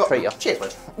let you have it. Treat you. Cheers,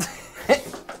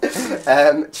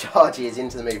 mate. Charges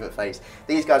into the movement phase.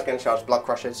 These guys are going to charge Blood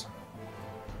Crushers.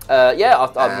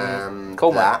 I'm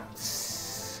cool, mate.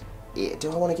 Yeah,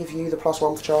 do I want to give you the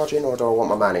 +1 for charging, or do I want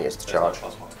my Maneaters to charge?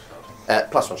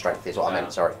 +1 strength is what I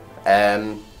meant, sorry.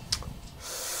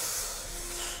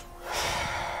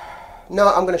 No,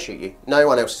 I'm going to shoot you. No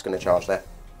one else is going to charge there.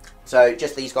 So,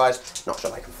 just these guys. Not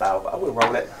sure they can fail, but I will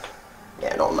roll it.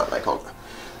 Yeah, not on that, they can't.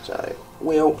 So,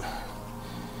 wheel,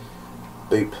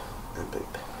 boop, and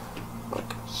boop.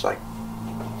 Like so.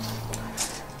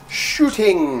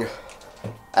 Shooting.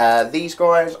 These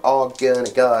guys are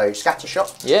gonna go scatter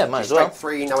shot. Yeah, might as well. Strength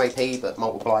 3, no AP, but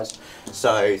multiplies.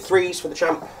 So 3s for the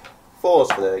champ,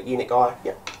 4s for the unit guy.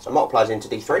 Yeah. So multiplies into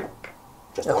D3.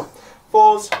 Just one.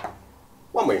 4s,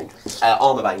 1 wound.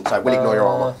 Armour bane, so we'll ignore your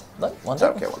armour. No, one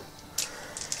So down. kill one.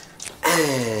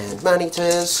 And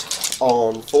Maneaters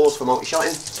on 4s for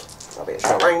multi-shotting. That'll be at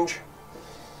short range.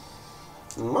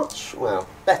 Much, well,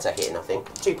 better hitting, I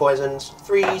think. 2 poisons,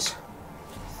 3s,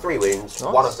 3 wounds.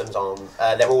 Nice. One of them's on.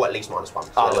 They're all at least -1. So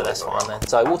Oh, well, that's fine then.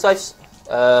 So, Watertoast.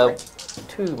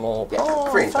 2 more. Yeah,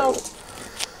 Oh, 3 in total.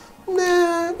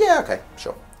 Nah, yeah, okay,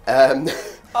 sure.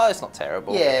 Oh, it's not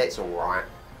terrible. Yeah, it's alright.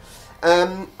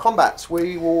 Combats,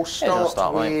 we will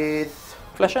start with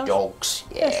Flesh hounds? dogs.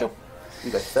 Yeah, sure.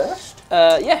 You go first.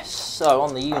 Yes, so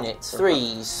on the unit,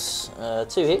 3s,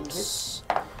 2 hits,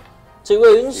 2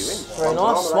 wounds. Very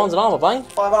nice. One's an armour bane.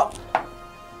 5 up,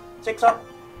 6 up,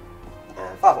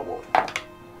 and 5 up ward.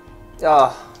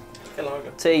 Ah, Kill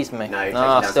Ogre. tease me. No, take No,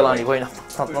 him down still to only the win.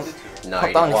 No, Not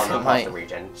you done get 1 yet, up mate. after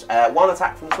regens. 1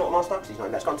 attack from the Slaughtermaster, because he's not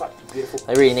in best contact. Beautiful.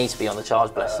 They really need to be on the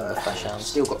charge, bless them, the Flesh hounds.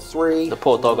 Still got 3. The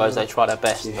poor doggos, they try their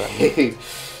best, but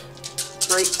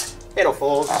 3. Hit on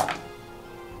 4s.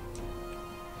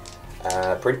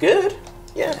 Pretty good.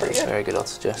 Yeah, pretty it's good. very good, I'd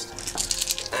suggest.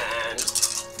 And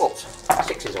 4s.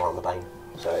 6s are on the bane.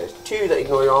 So it's 2 that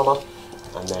ignore your armour,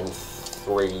 and then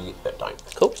 3 that don't.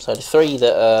 Cool, so the 3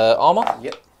 that armour.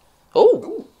 Yep. Ooh.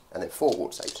 Ooh. And then 4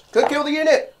 ward saves. Could kill the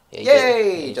unit! Yeah,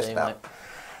 Yay! you Just do, about. mate.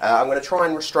 I'm going to try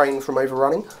and restrain from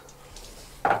overrunning.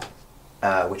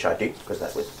 Which I do, because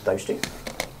that's with those 2.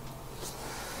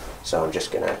 So I'm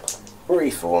just going to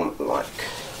reform like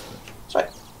so.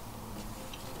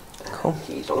 Cool.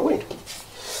 He's on a wound.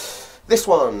 This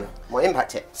one, my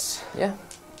impact hits. Yeah.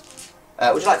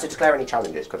 Would you like to declare any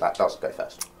challenges? Because that does go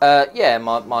first. Yeah,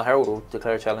 my Herald will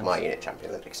declare a challenge. My unit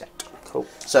champion will accept. Cool.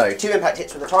 So 2 impact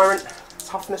hits with the Tyrant.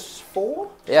 Toughness 4.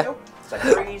 Yeah. Still. So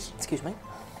 3s. Excuse me.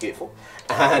 Beautiful.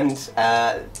 And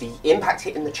the impact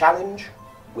hit in the challenge,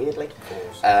 weirdly.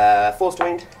 4s to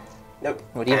wound. Nope.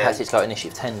 Well, the impact hits got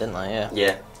initiative 10, didn't they? Yeah.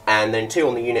 Yeah. And then 2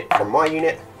 on the unit from my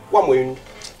unit. 1 wound.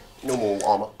 Normal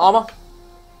armour. Armour.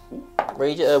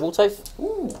 Wooltooth.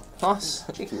 Ooh. Nice.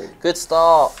 Cheeky wound. Good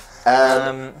start.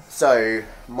 So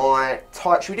my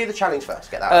type. Should we do the challenge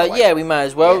first? Get that out of the way? Yeah, we may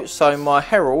as well. Yeah. So my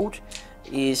Herald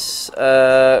is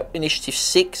initiative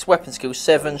 6, weapon skill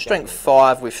 7, strength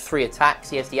 5 with 3 attacks.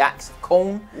 He has the Axe of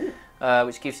Corn,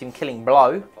 which gives him killing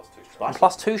blow, and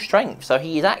 +2 strength. So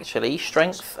he is actually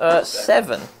strength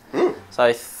 7.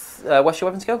 So what's your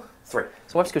weapon skill? 3.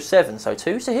 So weapon skill 7. So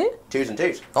 2s to hit. 2s and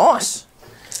 2s. Nice.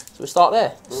 So we'll start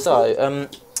there. So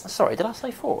sorry, did I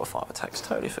say 4 or 5 attacks?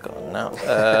 Totally forgotten now.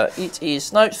 It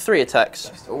is no, it's 3 attacks.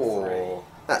 Oh,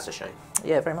 that's a shame.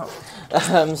 Yeah, very much.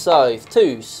 So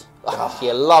 2s. Oh,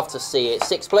 you love to see it.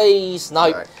 6, please.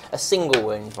 Nope. No. A single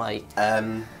wound, mate.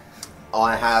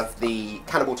 I have the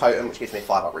Cannibal Totem, which gives me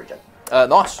 5 up regen.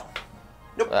 Nice.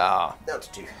 Nope. Ah. That's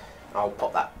 2. I'll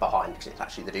pop that behind because it's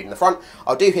actually the dude in the front.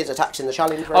 I'll do his attacks in the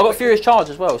challenge. I've got quickly. Furious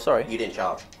Charge as well, sorry. You didn't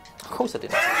charge. Of course I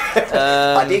did.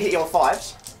 I did hit you on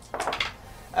 5s.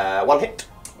 1 hit.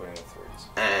 We're in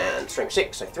 3s. And strength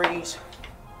 6, so 3s.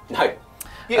 No.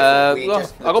 I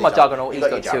got my Juggernaut, he's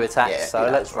got 2 attacks, yeah, so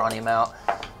let's run him out.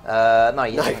 No,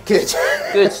 you No, didn't. good.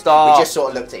 Good start. We just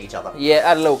sort of looked at each other. Yeah,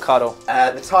 add a little cuddle.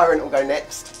 The Tyrant will go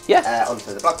next. Yeah.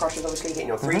 Onto the Blood Crushers, obviously,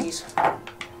 hitting on 3s.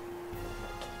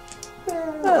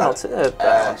 Bang on Strength the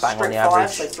 5,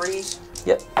 average. so 3s.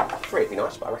 Yep. 3 would be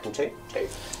nice, but I reckon 2.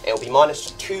 It'll be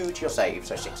 -2 to your save,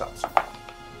 so 6 ups.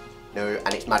 No,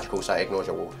 and it's magical, so it ignores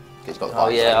your ward. It's got the Oh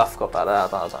 5 yeah, I save. forgot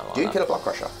about that. I don't like Do that. kill a Blood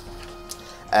Crusher.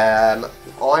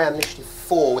 I am initiative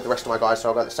 4 with the rest of my guys, so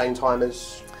I'll go at the same time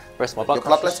as Rest of my blood your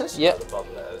Blood Crushers. Letters? Yep. The blood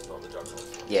letters, not the jugglers.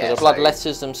 Yeah, So the Blood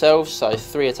Letters themselves, so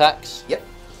 3 attacks. Yep.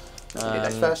 You do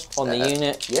those first. On the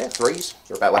unit. Yeah, 3s.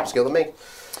 You're a better weapon skill than me.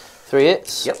 3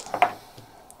 hits.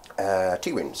 Yep.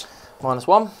 2 wounds.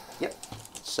 -1. Yep.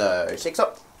 So 6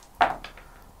 up.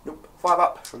 Nope. 5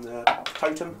 up from the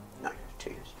Totem. No,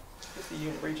 2s. What's the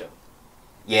unit regen?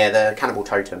 Yeah, the Cannibal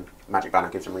Totem Magic Banner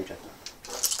gives them regen.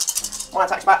 My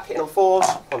attack's back, hitting on 4s,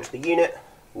 onto the unit.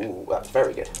 Ooh, that's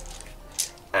very good.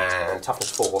 And toughness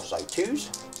 4, so 2s.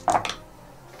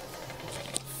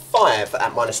 5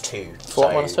 at -2.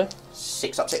 What, -2?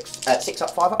 6 up, 6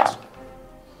 up, 5 ups.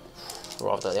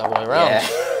 Rather the other way around. Yeah.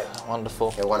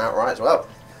 Wonderful. Kill 1 outright as well.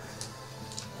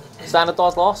 Standard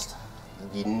dies last.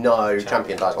 You know,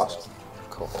 champion dies last.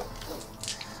 Cool.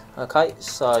 Okay,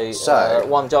 so, So-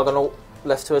 1 Juggernaut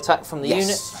left to attack from the unit.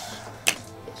 Yes.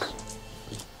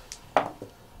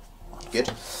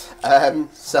 Good.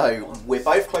 So we're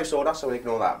both close order, so we'll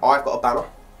ignore that. I've got a banner,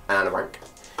 and a rank.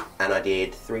 And I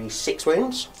did 3 6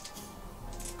 wounds.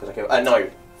 Because I killed, no,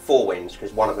 4 wounds,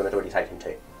 because one of them had already taken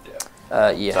 2.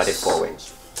 Yes. So I did 4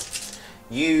 wounds.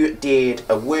 You did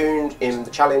a wound in the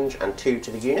challenge and 2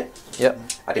 to the unit. Yep.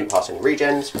 I didn't pass any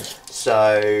regens,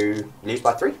 so lose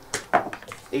by 3.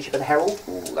 Leadership of the Herald.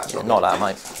 Ooh, that's Not that,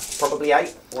 mate. Probably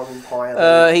 8. 1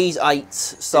 higher. He's 8.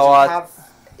 So I I have.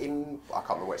 I can't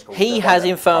remember what it's called. he has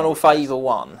Infernal Favour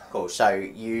 1. Cool. So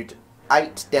you'd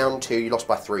 8 down to, you lost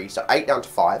by 3, so 8 down to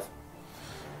 5,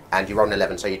 and you roll an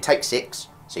 11, so you take 6.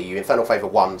 So you Infernal Favour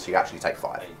 1, so you actually take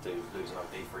 5. And you do lose another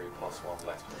D3 plus 1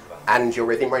 less. And you're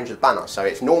within range of the banner, so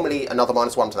it's normally another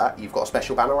 -1 to that. You've got a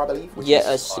special banner, I believe. Which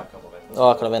Yeah, is,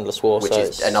 Icon of Endless War. which so is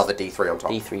it's another D3 on top.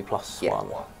 D3 plus Yeah.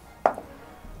 1.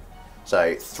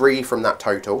 So 3 from that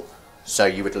total, so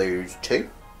you would lose 2.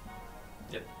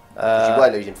 Yep. Because you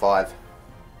were losing 5.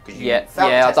 Yeah,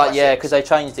 because they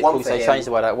changed it. Because they changed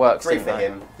the way that works. 3 didn't for they?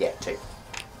 him. Yeah, 2.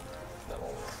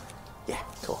 Yeah.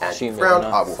 Cool. And Assume round,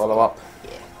 you're I gonna will follow up.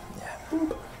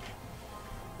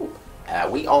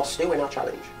 We are still in our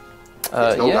challenge. It's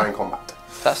an ongoing combat.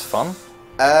 That's fun.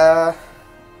 That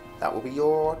will be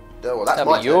your. Well, that's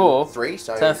That'll my be your turn 3.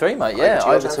 So turn 3, mate. Yeah,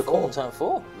 over to Corn turn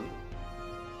 4.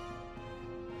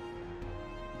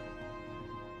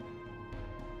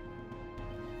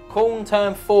 Corn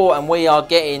turn 4, and we are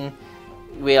getting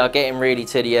really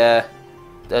to the.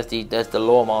 As the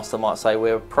lore master might say,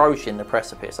 we're approaching the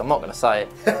precipice. I'm not going to say it.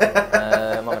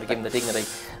 I'm not going to give him the dignity.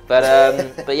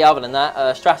 But yeah, other than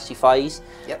that, strategy phase.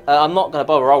 Yep. I'm not going to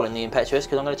bother rolling the Impetuous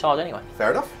because I'm going to charge anyway.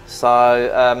 Fair enough.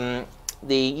 So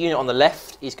the unit on the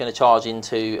left is going to charge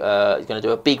into. Is going to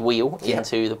do a big wheel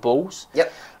into the balls.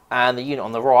 Yep. And the unit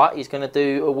on the right is going to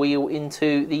do a wheel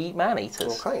into the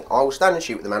Maneaters. Okay. I will stand and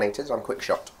shoot with the Maneaters. I'm quick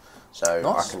shot, so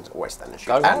Nice. I can always stand and shoot.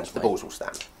 Go And hard, the mate. balls will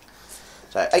stand.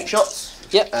 So 8 shots.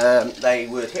 Yep. They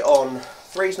would hit on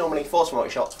 3s normally, 4s for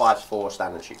multi-shots, 5s for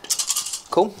stand and shoot.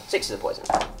 Cool. 6 is a poison.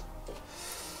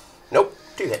 Nope.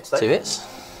 2 hits though. 2 hits.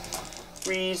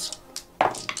 3s.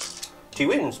 2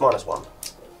 wins, -1.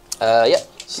 Yep.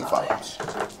 2 fives.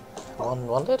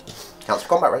 One dead. Counts for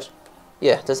combat res.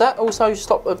 Yeah. Does that also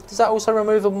stop? Does that also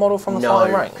remove a model from the No,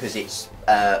 firing range? because it's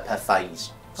per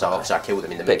phase. So obviously I kill them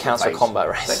in the middle But it counts for phase. combat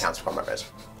res. So it counts for combat res.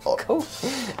 Odd. Cool.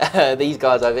 These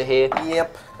guys over here.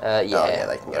 Yep. Yeah,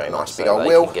 they can get very a nice much big so. old They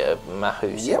wheel. can get a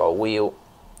Mahus Yep. or a wheel,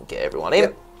 get everyone in.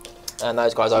 Yep. And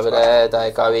those guys over there, they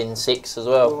go in 6 as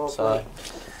well. So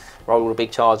roll all the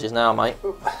big charges now, mate.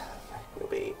 You'll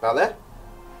be about there.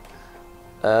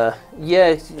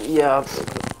 Yeah. I'll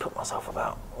put myself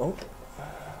about. Oh,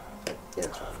 Yeah.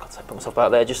 I've got to put myself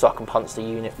out there just so I can punch the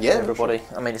unit for Yeah, everybody.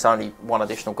 I mean, it's only one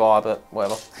additional guy, but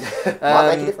whatever.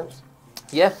 Might make a difference.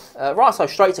 Yeah. Right. So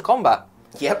straight to combat.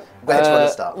 Yep. Where do you want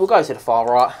to start? We'll go to the far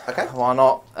right. Okay. Why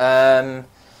not?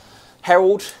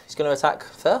 Herald is going to attack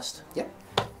first. Yep.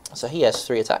 So he has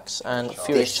 3 attacks and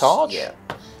Furious Charge. Yeah.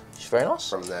 Which is very nice.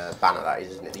 From the banner, that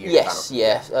is, isn't it? The unit Yes, banner.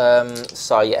 yeah.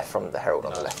 So yeah, from the Herald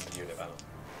on the left. Unit banner.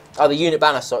 Oh, the unit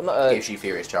banner. So Gives you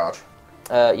Furious Charge.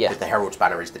 yeah. Because the Herald's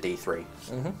banner is the D3.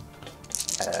 Crumble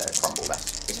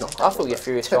that. It's not I crumble. thought your but-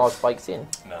 Furious Charge baked in.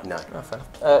 No. Oh, fair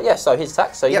enough. Yeah. So his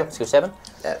attacks. So you Yep. got skill 7.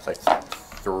 So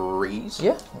 3s.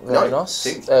 Yeah. Very No, nice.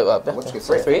 2s. What's So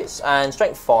skill 3? 3 hits and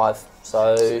strength 5.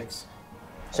 So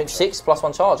 6 plus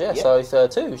 1 charge. Yeah. Yep. So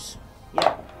 2s.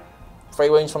 Yeah. 3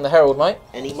 wounds from the Herald, mate.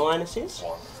 Any minuses?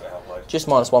 1 for Hellblade. Just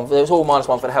 -1. It was all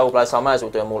 -1 for the Hellblade, so I may as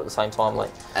well do them all at the same time,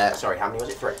 mate. Sorry, how many was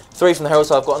it? 3? 3 from the Herald,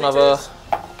 so I've got another.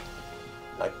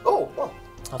 No. Oh, 1.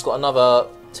 I've got another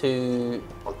 2,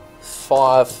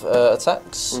 5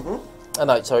 attacks.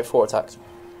 No, sorry, 4 attacks.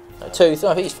 No, 2. No,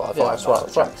 I think it's 5. Yeah, that's right.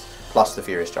 That's right. Plus the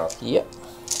Furious Charge. Yep.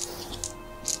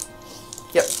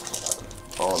 Yep.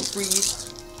 On 3s.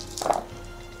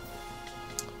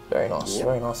 Very nice. Yep.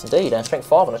 Very nice indeed. And strength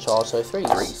 5 on a charge, so 3s.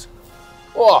 3s.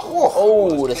 Oh,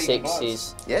 the that's clean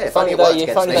 6s. Yeah, if If only only it worked they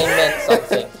against me.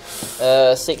 meant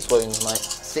something. 6 wounds, mate.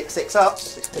 6 up.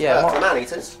 6 Yeah, for the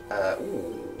Man-Eaters.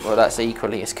 Ooh. Well, that's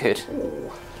equally as good.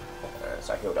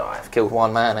 So he'll die. I've killed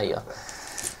 1 man-eater.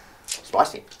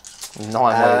 Spicy.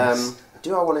 9 wounds.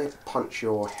 Do I want to punch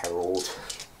your Herald?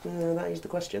 That is the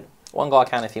question. 1 guy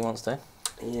can if he wants to.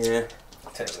 Yeah.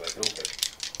 Technically, they can all pick.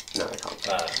 No, I can't.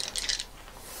 Uh,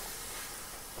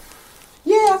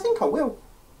 I think I will.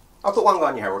 I'll put 1 guy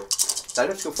on your Herald. So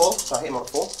let's skill 4, so I hit him on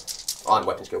 4. I'm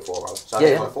weapon skill 4 rather. So I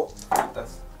hit him on 4.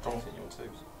 That's Jonathan, you want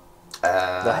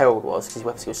 2s. the Herald was because he's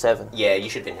weapon skill 7. Yeah, you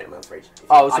should have been hitting him on 3s.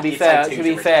 Oh, I to be did fair, say 2s it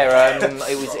was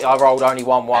originally. I rolled only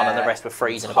 1 and the rest were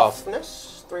 3s and above.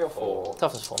 Toughness, 3 or 4?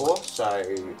 Toughness 4. 4, so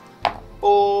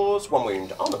 4s, 1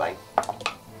 wound, armor bane.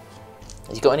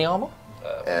 Has he got any armour?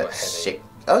 6.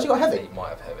 Oh, has he got heavy? He might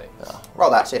have heavy. Roll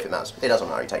that, see if it matters. It doesn't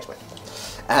matter, he takes wind.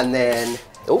 And then...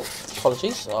 Oh,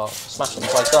 apologies. Oh, smashing the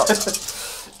place up.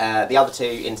 the other 2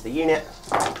 into the unit.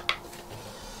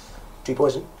 2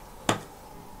 poison.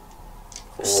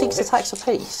 6 attacks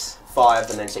apiece. 5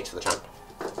 and then 6 for the champ.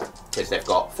 Because they've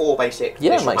got 4 basic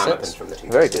Yeah, makes weapons sense. from the 2.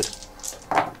 Very good.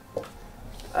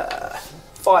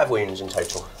 5 wounds in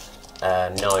total.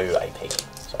 No AP.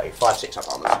 So 5, 6 up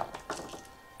armors.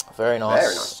 Very nice.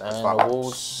 Very nice. And Five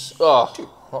awards. Oh,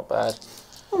 not bad.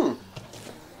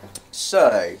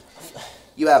 So,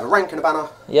 you have a rank and a banner,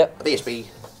 Yep. a BSB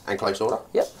and close order.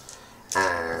 Yep.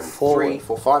 And 4 3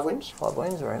 for 5 wins. 5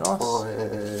 wins. Very nice.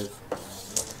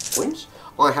 5 wins.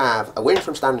 I have a win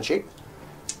from stand and shoot,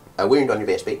 a wound on your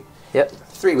BSB, Yep.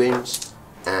 3 wounds,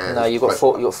 and No, you've got close 4.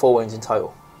 order. You've got 4 wounds in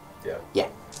total. Yeah. Yeah.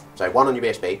 So 1 on your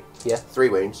BSB, Yeah. 3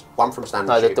 wounds, 1 from stand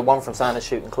No, and shoot. the one from stand and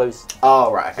shoot includes.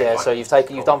 Oh right. Okay, Yeah. fine. So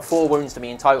you've done 4 wounds to me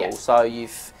in total. Yeah. So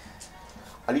you've.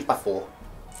 I lose by 4.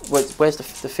 Where's the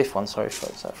 5th one? Sorry, is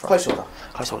that from? Close order.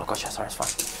 Close order. Gotcha. Sorry, it's fine.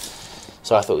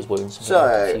 Sorry, I thought it was wounds.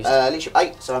 So Confused. leadership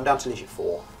 8. So I'm down to leadership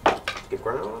 4. Give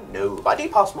ground. No, but I do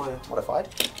pass my modified.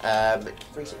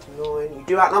 3, 6, 9. You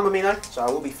do outnumber me though, so I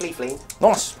will be fleeing.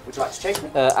 Nice. Would you like to chase me?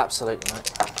 Absolutely,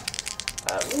 mate.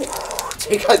 So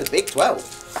you go the big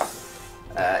 12.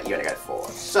 You only go 4.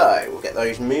 So we'll get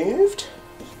those moved.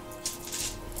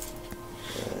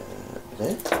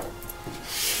 There.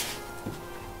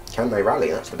 Can they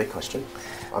rally? That's the big question.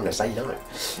 I'm going to say no.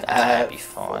 That'd be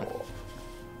fine. 4.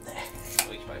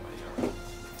 Which way, mate?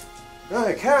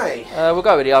 Okay. We'll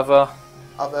go with the other.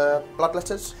 Other blood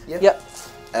letters? Yeah.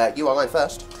 Yep. You are going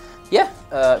first. Yeah.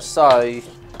 So,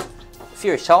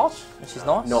 Furious Charge, which is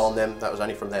nice. Not on them. That was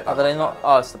only from their Are banner. they not?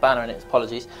 Oh, it's the banner in it.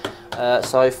 Apologies.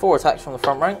 So 4 attacks from the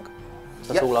front rank.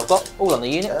 That's Yep. all I've got. All on the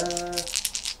unit.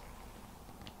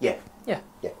 Yeah. Yeah.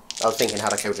 Yeah. I was thinking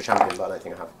had I killed a champion, but I don't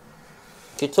think I have.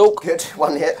 Good talk. Good.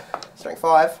 1 hit. Strength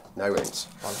 5. No wounds.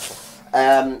 Wonderful.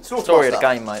 Slaughtermaster. Story of the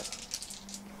game, mate.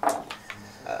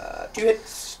 2 hits.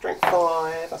 Strength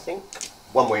 5, I think.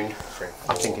 1 wound.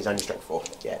 I think he's only strength 4.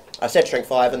 Yeah. I said strength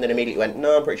 5 and then immediately went,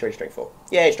 no, I'm pretty sure he's strength 4.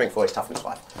 Yeah, he's strength 4, he's toughness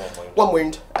 5. 1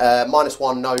 wound.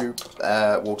 -1, no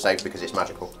wall saves because it's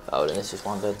magical. Oh, then this is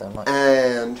 1 dead then, mate.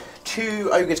 And 2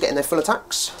 ogres getting their full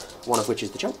attacks, one of which is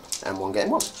the jump, and 1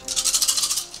 getting 1.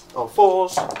 On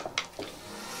 4s.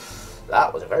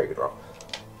 That was a very good roll.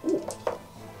 Ooh.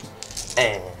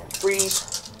 And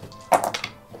 3s.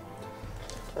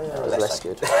 That was less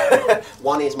good.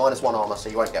 1 is -1 armour, so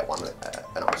you won't get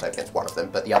an armour save against one of them,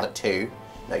 but the other 2,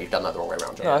 no, you've done that the wrong way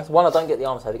around. No, 1 I don't get the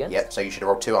armor save against. Yep, so you should have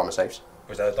rolled 2 armour saves.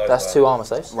 That's 2 armor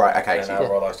saves. Right, okay. And So now you,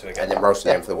 roll those 2 again. and then roast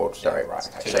them for the wolves. Sorry, right.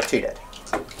 Okay. So 2 dead.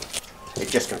 It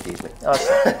just confused me.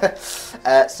 Okay.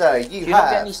 So you Do you have...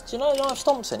 not get any? Do you not have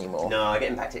stomps anymore? No, I get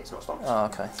impact hits, not stomps. Oh,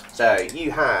 okay. So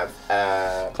you have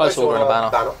Close order and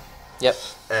a banner. Yep.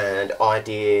 And I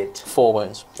did 4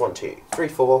 wounds. 1, 2, 3,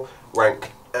 4,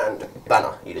 rank and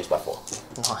banner. You lose by 4.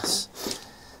 Nice.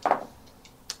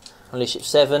 On leadership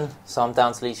 7, so I'm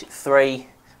down to leadership 3.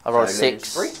 I rolled So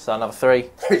 6, lose 3. so another 3.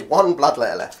 There's 1 blood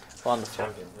letter left. Wonderful.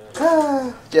 Champion,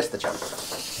 yeah. Just the champion.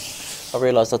 I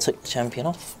realised I took the champion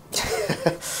off.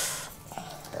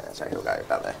 So he'll go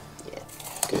about there. Yeah,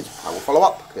 good. I will follow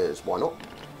up, because why not?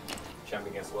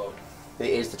 Champion against the world. It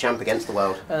is the champ against the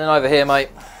world. And then over here, mate,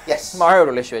 Yes. my herald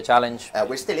will issue a challenge.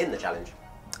 We're still in the challenge.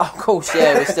 Oh, of course,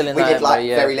 yeah, we're still in We that. did like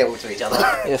yeah. very little to each other.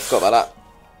 Yeah, forgot about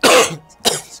that.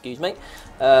 Excuse me.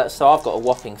 So I've got a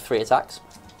whopping 3 attacks.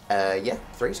 Yeah,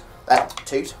 3s.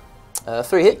 2s.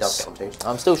 3 He does hits. get on 2s.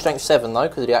 I'm still strength 7 though,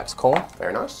 because of the axe corn.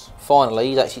 Very nice. Finally,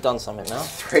 he's actually done something now.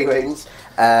 3 wounds.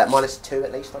 -2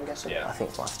 at least, I'm guessing. Yeah. I think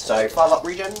it's my So 5 up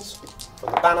regens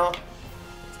from the banner.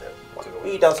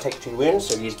 He does take 2 wounds,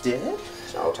 so he's dead.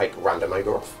 So I'll take random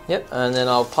ogre off. Yep, and then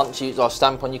I'll punch you. I'll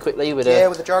stamp on you quickly with Yeah, a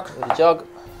with the jug. jug.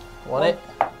 Want it?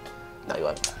 No, you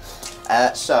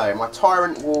won't. So my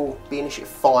Tyrant will be initiative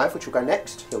 5, which will go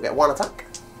next. He'll get 1 attack,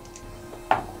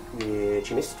 which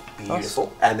he missed. Beautiful.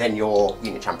 Nice. And then your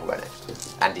unit champ will go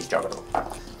next, and his Juggernaut.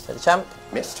 So the champ,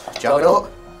 Missed. Juggernaut.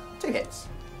 2 hits.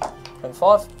 and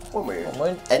 5. 1 wound. 1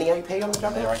 wound. Any AP on the They're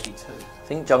Juggernaut? 82. I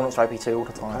think Juggernaut's OP2 all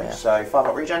the time. Okay, Yeah. so 5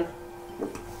 up regen.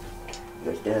 Nope.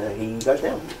 He goes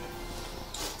down.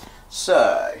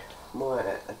 So my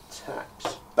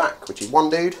attacks back, which is 1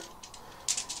 dude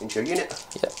into your unit.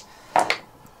 Yep.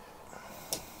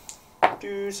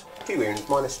 Dudes, 2 wounds,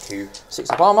 -2. 6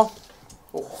 up armour.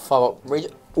 Oh. 5 up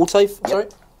regen. All save. Sorry.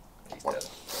 He's One. dead.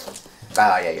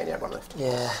 Ah, yeah, 1 left.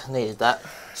 Yeah, needed that.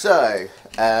 So,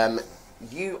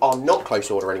 you are not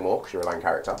close order anymore because you're a lone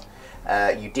character.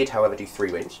 You did, however, do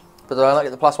 3 wounds. But do I not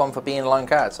get the +1 for being a lone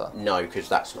character? No, because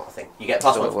that's not a thing. You get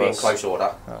 +1 for being close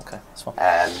order. Okay, that's fine.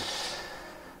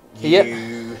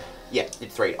 Yeah,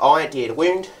 did 3. I did a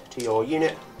wound to your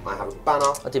unit. I have a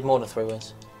banner. I did more than 3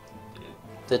 wounds.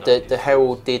 The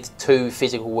Herald did 2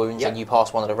 physical wounds and you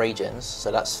passed 1 of the regions,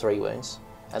 so that's 3 wounds.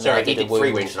 And sorry, he did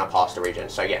 3 wounds and I passed the region,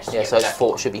 so yes. Yeah, so it's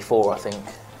 4, should be 4, I think.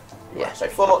 Yeah, so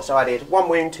 4. So I did 1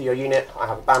 wound to your unit. I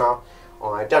have a banner.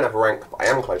 I don't have a rank, but I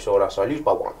am close order, so I lose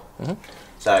by 1.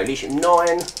 So leadership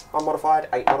 9 unmodified,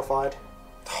 8 modified.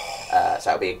 So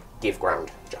that'll be a give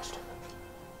ground just.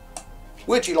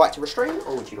 Would you like to restrain,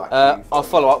 or would you like to I'll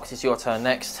follow up because it's your turn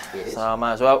next, so I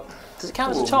might as well. Does it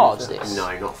count as a charge, this?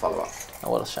 No, not follow up.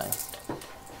 Oh, what a shame.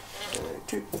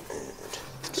 2.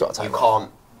 Sort of you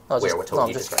can't. I'm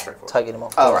just taking him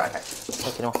off. Oh, right, okay.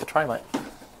 Taking him off the tray, mate.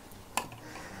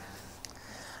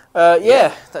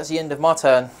 Yeah, that's the end of my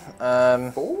turn.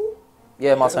 4?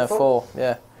 Yeah, my turn 4,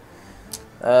 yeah.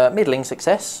 Middling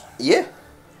success. Yeah.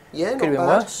 Yeah, could have been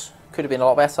worse. Could have been a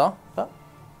lot better, but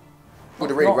would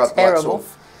have really rubbed like, sort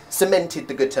of cemented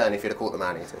the good turn if you'd have caught the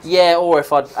Maneaters. Yeah, or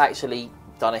if I'd actually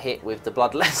done a hit with the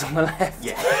bloodless on the left.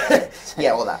 Yeah.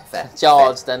 Yeah, all that fair.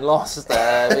 Charged and lost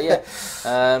there, but yeah.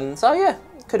 So yeah,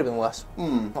 could have been worse.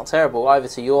 Not terrible. Over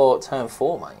to your turn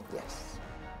 4, mate. Yes.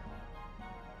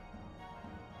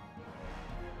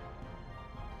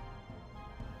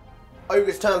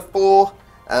 Ogre's turn 4.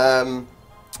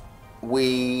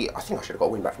 I think I should have got a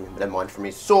win back from him, but never mind, from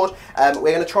his sword. We're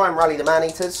going to try and rally the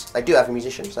Maneaters. They do have a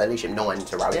musician, so they leash him 9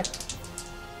 to rally.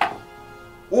 Yeah.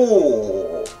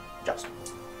 Ooh, just.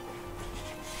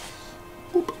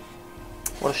 Boop.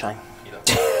 What a shame.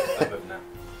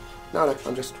 No,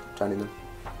 I'm just turning them.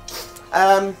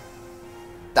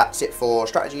 That's it for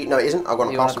strategy. No, it isn't. I want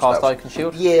to cast Oaken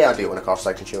Shield? Yeah, I do want to cast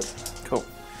Oaken Shield. Cool.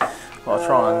 I'll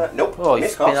try and... Nope. Oh,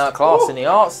 you've been outclassed in the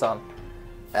arts, son.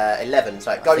 11,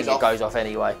 so it goes off. It goes off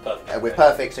anyway. With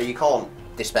perfect, so you can't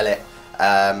dispel it.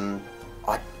 I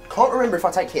can't remember if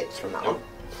I take hits from that one.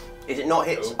 Is it not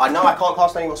hits? I know I can't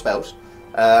cast any more spells.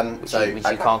 Which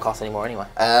you can't cast anymore anyway.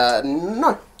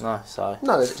 No. No, so.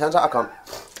 No, as it turns out, I can't.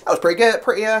 That was pretty good.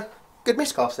 Pretty good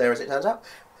miscast there, as it turns out.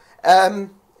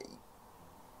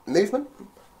 Movement.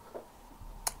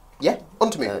 Yeah,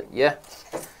 onto movement. Yeah.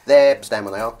 They're staying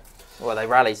where they are. Well, they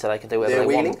rally, so they can do whatever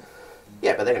they want.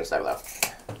 Yeah, but they're going to stay where they are.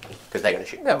 Because they're going to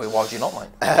shoot. Yeah, well, why would you not, mate?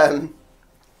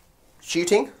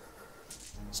 Shooting.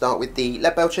 Start with the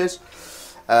Leadbelchers.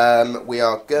 We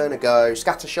are going to go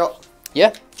scatter shot.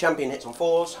 Yeah. Champion hits on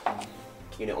 4s.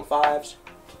 Unit on 5s.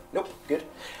 Nope, good.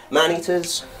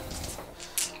 Maneaters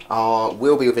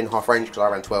will be within half range because I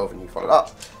ran 12 and you followed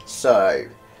up. So,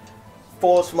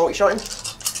 4s for multi-shotting.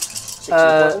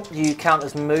 You count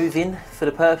as moving for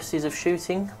the purposes of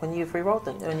shooting when you've re-rolled,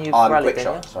 when you've I'm rallied, quick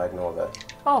shot, so I ignore the.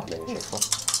 Oh, beautiful.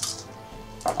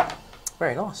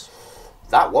 Very nice.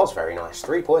 That was very nice.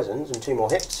 3 poisons and 2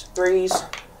 more hits. 3s.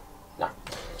 No,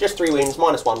 just 3 wounds,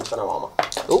 -1 for no armour.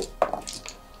 Oh.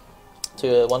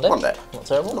 To 1 dead. 1 dead. Not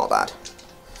terrible. Not bad.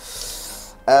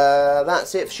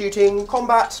 That's it for shooting.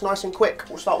 Combat, nice and quick.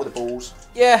 We'll start with the balls.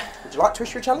 Yeah. Would you like to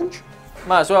issue a challenge?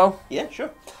 Might as well. Yeah,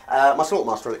 sure. My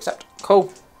Slaughtermaster will accept.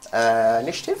 Cool.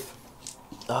 Initiative.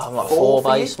 Oh, I'm like 4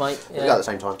 base, mate. Yeah. We'll go at the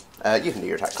same time. You can do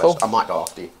your attack Cool. first. I might go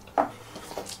after you.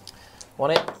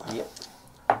 1 hit. Yep.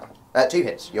 2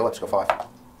 hits. Your weap's got 5.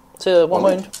 To 1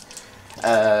 wound.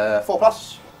 4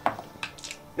 plus.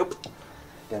 Nope.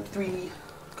 Down to 3.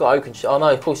 Got oaken shot. Oh no,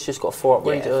 of course, it's just got 4 up.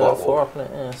 Yeah, 4 up in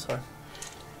it. Yeah, sorry.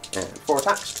 4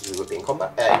 attacks because we would be in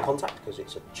combat. In contact because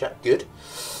it's a check. Good.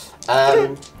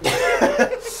 Nice.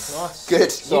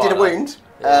 Good. Sorry, you did a wound.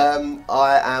 Yeah.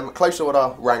 I am close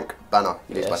order, rank, banner.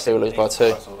 You lose by still lose by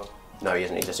 2. No, he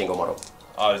isn't. He's a single model.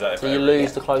 Oh, is that So you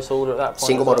lose the close order at that point?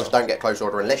 Single models don't get close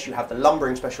order unless you have the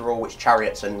lumbering special rule, which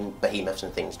chariots and behemoths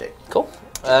and things do. Cool.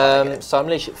 So I'm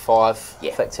leash at 5,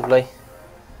 effectively.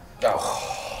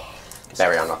 Oh.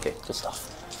 Very unlucky. Good stuff.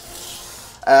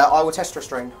 I will test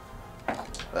restrain.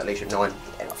 At least of 9.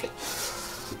 Yeah, lovely.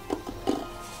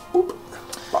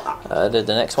 Like that.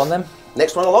 The next one then.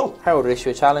 Next one along. Herald will issue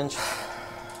a challenge.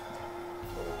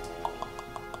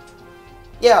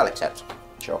 Yeah, I'll accept.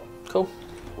 Sure. Cool.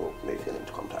 We'll move him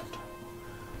into contact.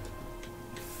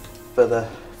 For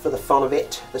the fun of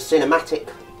it, the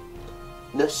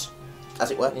cinematicness,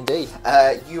 as it were. Indeed.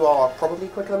 You are probably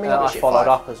quicker than me. I followed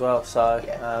up as well, so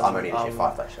yeah, I'm only initiative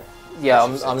 5 actually. Yeah,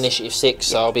 I'm initiative 6,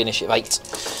 so I'll be initiative 8.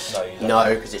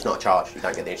 No, because it's not charged. You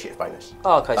don't get the initiative bonus.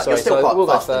 Oh, okay, but sorry. So we'll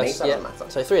go first. So, yeah.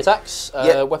 So 3 attacks.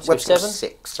 Weapons with 7.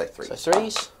 6, so 3. So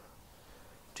 3s.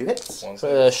 2 hits.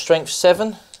 Strength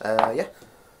 7. Yeah.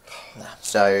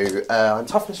 So I'm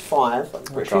toughness 5. I'm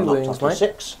pretty sure I'm not wounds, toughness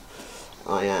 6.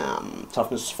 I am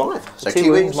toughness 5. So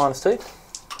 2 wounds minus 2.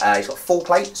 He's got full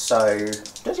plate, so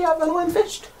does he have an Iron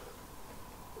Fist?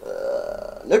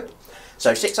 Nope.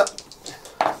 So 6 up.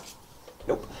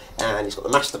 Nope. And he's got the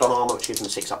Mastadon armour, which gives him a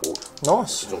 6 up ward.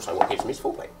 Nice. Which is also what gives him his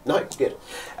full plate. No, good.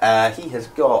 He has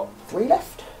got 3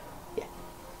 left. Yeah.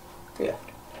 3 left.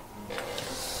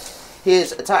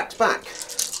 His attacks back.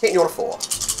 Hitting you on a 4.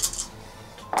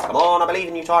 Come on, I believe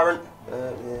in you, Tyrant.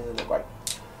 Yeah, not great.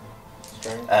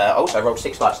 Also, I rolled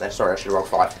 6 dice there. Sorry, I should have rolled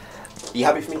 5. Are you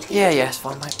happy for me to keep Yeah, it's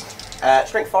fine, mate.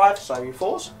 Strength 5, so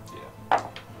 4s. Yeah.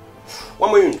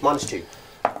 1 wound, minus 2.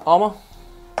 Armour?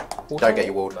 Don't get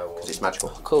your ward, because it's magical.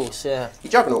 Of course, yeah.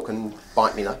 Your Juggernaut can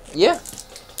bite me though. Yeah.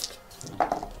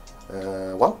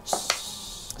 Once.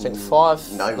 Strength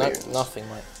 5? No wounds. Nothing,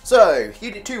 mate. So,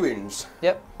 you did 2 wounds.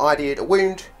 Yep. I did a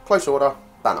wound, close order,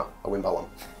 banner. I win by 1.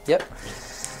 Yep.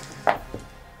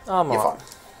 Armour. You're fine.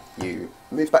 You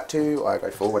move back 2, I go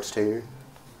forwards 2.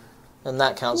 And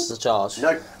that counts as a charge?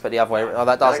 No. But the other way, oh,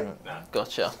 that doesn't? No.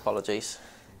 Gotcha, apologies.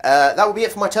 That will be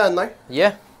it for my turn though.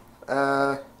 Yeah.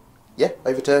 Yeah,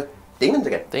 over to Demons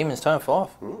again. Demons turn 5.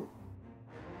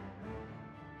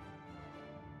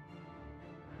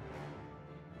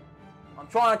 I'm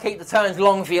trying to keep the turns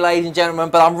long for you, ladies and gentlemen,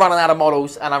 but I'm running out of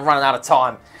models and I'm running out of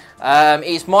time.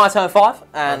 It's my turn 5,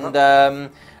 and I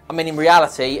mean, in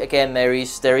reality, again, there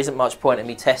isn't much point in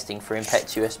me testing for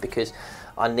Impetuous because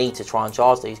I need to try and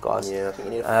charge these guys. Yeah, I think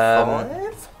you need a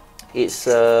 5. It's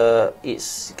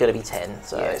going to be 10,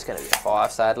 so it's going to be a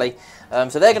 5, sadly.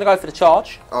 So they're going to go for the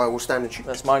charge. I will stand and shoot.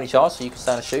 That's my only charge, so you can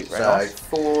stand and shoot. Very so nice.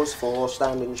 4s, 4,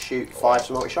 stand and shoot, 5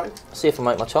 to multi-shine. See if I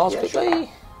make my charge quickly.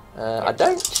 Sure. I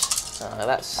don't.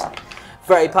 That's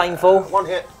very painful. 1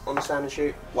 hit on the stand and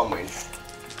shoot, 1 wound.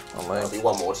 There'll be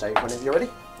 1 more save whenever you're ready.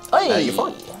 Hey! You're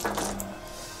fine.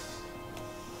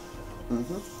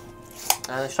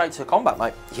 And straight to combat,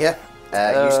 mate. Yeah,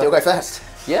 you still go first.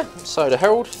 Yeah, so the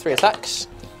Herald, 3 attacks.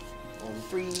 On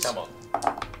 3s. Come on.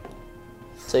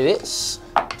 2 hits.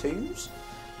 2s.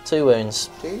 2 wounds.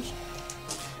 2s.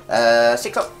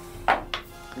 6 up.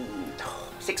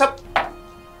 6 up.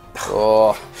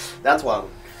 Oh. That's 1.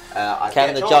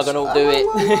 Can the Juggernaut do it?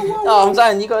 Oh, I'm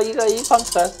saying, you got you punch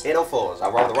first. In on 4s. I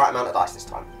roll the right amount of dice this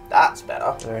time. That's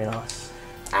better. Very nice.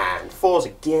 And 4s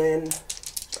again.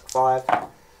 5.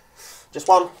 Just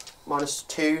 1. Minus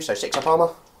 2, so 6 up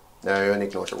armour. No, and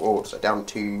ignores your ward, so down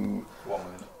to 1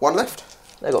 wound. 1 left.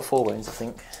 They've got 4 wounds, I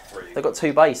think. 3. They've got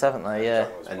 2 base, haven't they? Yeah.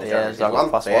 And the Yeah, Juggernaut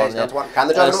plus yeah, 1. down to 1. Can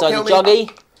the Juggernaut So kill the me?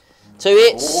 Juggy, 2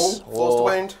 hits. 4s to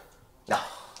wound. No.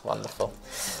 Wonderful.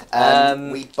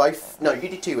 We both... No, you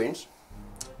did 2 wounds.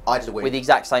 I did a wound. With the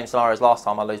exact same scenario as last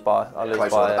time, I lose by...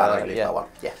 Close order banner, you lose by 1.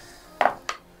 Yeah.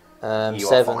 You are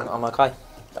 7, fine. I'm okay.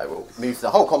 So we'll move the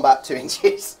whole combat 2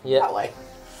 inches that way.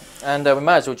 And we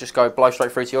may as well just go blow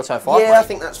straight through to your turn 5. Yeah, mate. I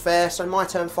think that's fair. So my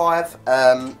turn 5,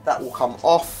 that will come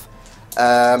off.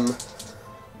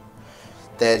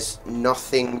 There's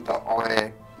nothing that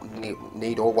I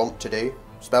need or want to do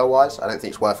spell-wise. I don't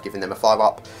think it's worth giving them a 5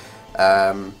 up.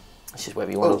 This is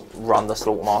whether you want to run the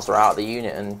Slaughtermaster out of the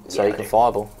unit and so you can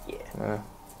fireball. Yeah.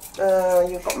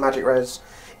 You've got magic res.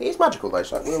 It is magical though,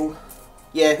 so it will...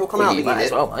 Yeah, he'll come out of the You might unit.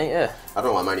 as well, mate, yeah. I don't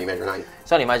know why I'm only measuring 8.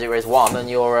 It's only magic res 1 and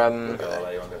you're...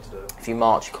 If if you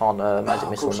march, you can't magic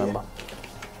missile, course, remember.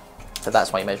 So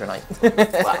that's why you're measuring 8.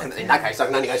 Well, in that case, I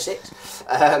can only go 6.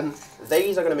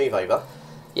 These are going to move over.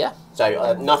 Yeah.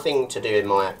 So nothing to do in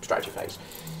my strategy phase.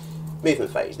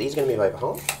 Movement phase. These are going to move over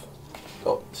half.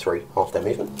 Got 3, half their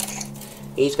movement.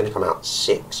 He's going to come out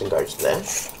 6 and go to there.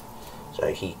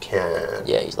 So he can...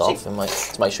 Yeah, he's laughing, mate.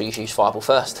 To make sure you use fireball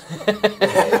first.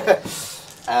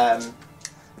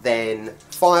 Then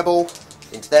fireball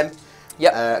into them.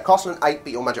 Yep. Castle an 8,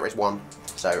 but your magic is 1,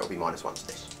 so it'll be -1 to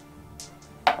this.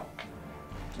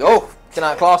 Oh, can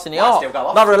I class in the Might art? still go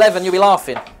off. Another 11, you'll be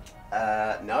laughing.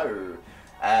 No.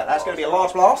 That's going to be a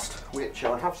large blast, which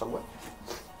I have somewhere.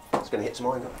 It's going to hit some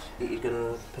Ironguts. It is going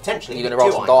to potentially. You're going to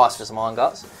roll some dice for some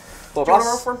Ironguts. Do you want to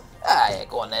roll for him? Ah, yeah,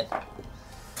 go on then.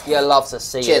 You love to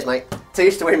see Cheers, it. mate. 2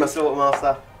 to win my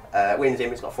Slaughtermaster. Wins him.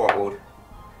 He's got 4 at ward.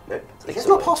 Nope. He's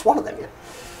not passed 1 of them yet.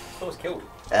 I was killed.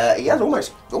 He has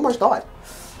almost died.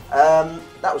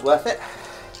 That was worth it.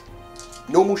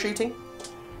 Normal shooting.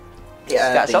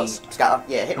 Scatter shots? Scatter.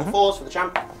 Yeah, hit on 4s for the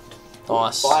champ.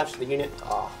 Nice. 5s for the unit.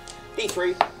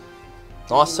 D3.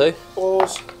 Nice too.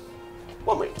 4s.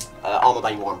 1 wound. Armour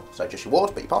Bane 1. So just your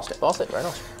ward, but you passed it. Passed it, very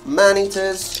nice.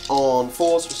 Maneaters on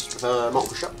 4s for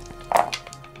multiple shot.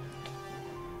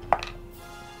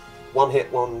 1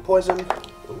 hit, 1 poison.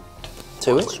 Ooh.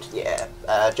 2 inch. Yeah,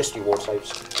 just your ward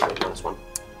saves. -1.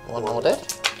 1 more dead.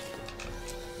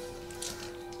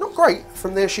 Not great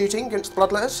from their shooting against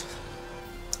Bloodletters.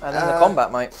 And then the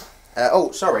combat, mate.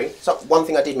 Oh, sorry. So one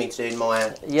thing I did mean to do in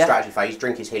my Yeah. strategy phase,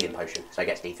 drink his healing potion, so he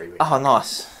gets D3 wounds. Oh,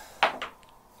 nice.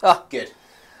 Ah, Good.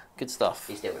 good stuff.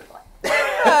 He's still going to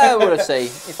die. We'll see.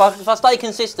 If I stay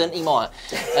consistent, he might.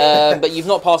 But you've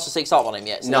not passed the 6 up on him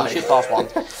yet, so No. you should pass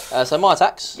 1. So my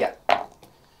attacks. Yeah.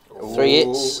 3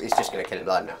 hits. He's just going to kill him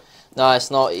blind now. No, it's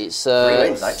not. It's 3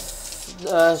 wounds,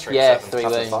 though. yeah, 7, 3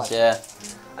 plus wounds. 5. Yeah.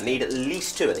 I need at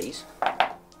least 2 of these.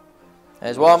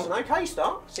 There's That's one. an okay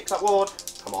start. 6 up ward.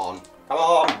 Come on. Come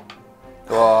on.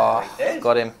 Oh, Dead.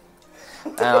 got him.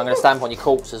 And I'm going to stamp on your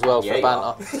corpse as well for Yeah, the you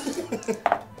are.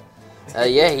 banter.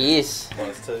 Yeah, he is.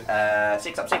 -2.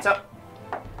 6 up, 6 up.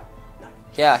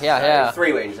 Yeah.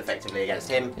 3 wounds effectively against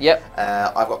him. Yep.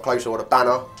 I've got close order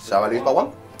banner, so I lose by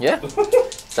 1. Yeah.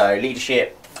 So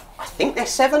leadership, I think there's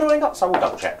 7 Ironguts, so we'll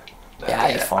double check. Yeah,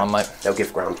 you're fine, mate. They'll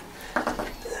give ground.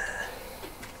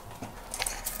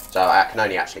 So I can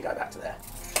only actually go back to there.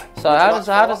 So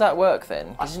how does that work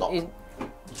then? I stop.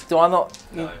 Do I not?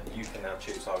 No, you can now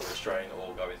choose either restrain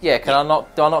or go into. Yeah. Can I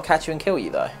not? Do I not catch you and kill you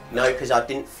though? No, because I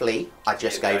didn't flee, I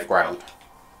just gave ground.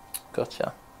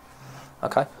 Gotcha.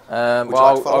 Okay. you like to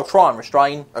Well, follow? I'll try and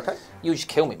restrain. Okay. You just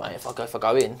kill me, mate. If I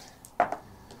go in. No,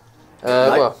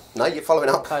 Well, no, you're following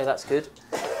up. okay, that's good.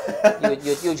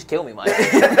 you just kill me, mate.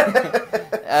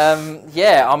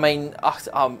 Yeah, I mean,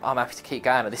 I'm happy to keep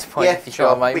going at this point. Yeah, if you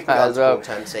sure. mate. We can go as well. to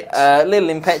turn 6. Little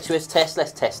impetuous test.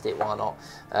 Let's test it. Why not?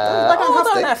 I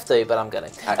don't have to. but I'm gonna.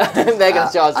 Okay. They're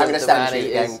gonna charge. I'm going to stand you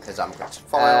Maneaters. again because I'm going to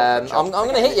fire. I'm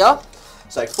gonna hit you.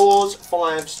 So 4s,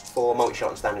 5s for multi-shot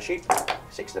and stand and shoot.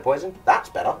 6 to the poison. That's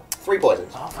better. 3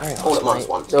 poisons. Oh, very nice, All at mate.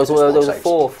 -1. There was a saves.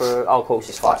 4 for. Oh, of course,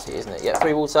 it's 5, isn't it? Yeah,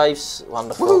 3 wall saves.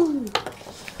 Wonderful.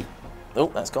 Oh,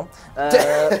 that's gone.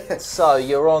 So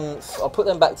you're on. I'll put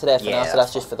them back to there for Yeah, now. So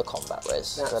that's just for the combat res.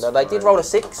 So That's they did fine. roll a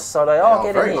 6, so they are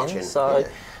are very getting much in. in, So yeah.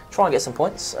 try and get some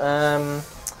points.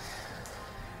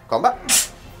 Combat.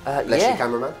 Bless yeah. you,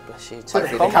 cameraman. Bless you. To Hopefully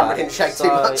the the combat. camera didn't shake too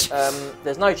much.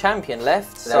 There's no champion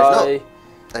left, There's so not.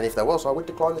 And if there was, I would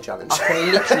decline the challenge. I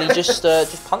can literally just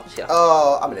punch you.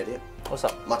 Oh, I'm an idiot. What's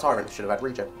up? My Tyrant should have had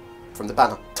regen from the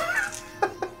banner. Never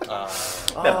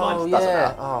mind. Oh Doesn't yeah.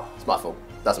 matter. Oh, It's my fault.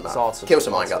 Doesn't matter. It's awesome. Kill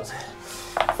some Ironguts.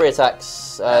 3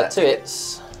 attacks, 2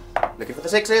 hits, Looking for the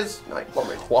 6s. No, 1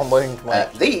 wound. 1 wound, mate.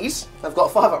 These have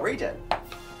got 5 up regen.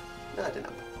 No, I didn't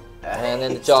have. And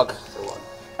then the jug. So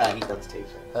 1. He's done 2.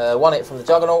 So. 1 hit from the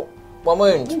juggernaut, 1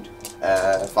 wound.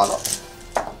 5 up.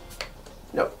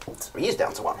 No, he is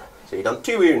down to 1. So you've done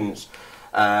 2 wounds.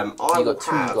 You got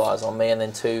 2 guys on me, and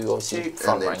then 2 obviously 2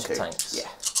 front and then rank 2. tanks. Yeah.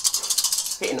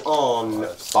 Hitting on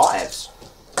 5s.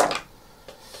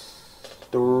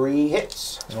 3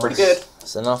 hits. It's pretty good.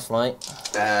 That's enough, mate.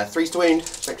 3s to wound.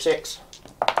 6.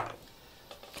 1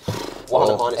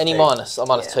 Well, at minus any 2. minus, I'm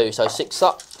minus 2, so 6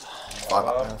 up 5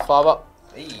 up. and 5 up.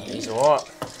 He's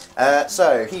alright.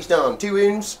 So he's done 2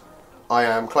 wounds. I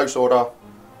am close order.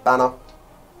 Banner.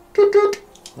 Toot toot.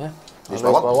 Yeah, I Lose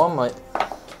lose by by 1, mate.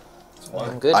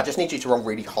 I'm good. I just need you to roll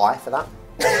really high for that.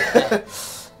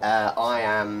 I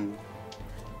am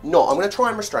not. I'm going to try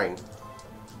and restrain.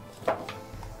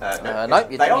 Nope,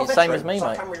 you're they are doing the same as veterans, me, so I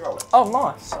mate. can re-roll it. Oh,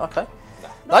 nice. Okay.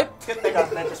 Nope. Good, they're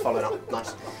just following up.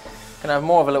 Nice. Gonna have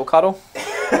more of a little cuddle.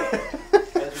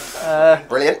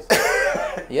 Brilliant.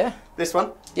 Yeah. This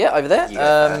one? Yeah, over there. You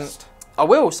go first. I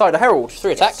will. So the Herald,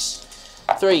 3 attacks,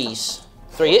 3s,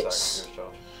 3 hits. Furious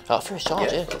charge. Oh, Furious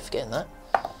Charge, Yeah. yeah, keep forgetting that.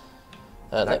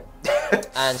 No.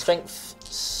 And Strength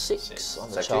 6 on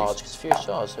the So charge, 2s. because Furious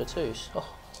Charge, so 2s. Oh,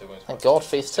 2 wounds. thank God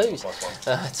for his 2s.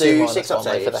 +1. 2 2 minus 6 1 up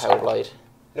mate, for the saves. Hellblade.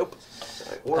 Nope. So,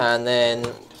 1. And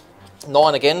then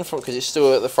 9 again, because it's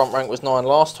still at the front rank, was 9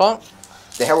 last time.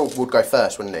 The Herald would go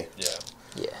first, wouldn't he? Yeah.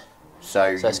 Yeah.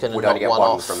 So, So it's you going to would only knock get 1 1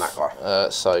 off. from that guy.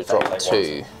 So drop take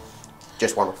 2.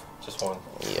 Just 1 off. Just 1.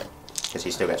 Yeah. Because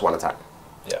he still gets 1 attack.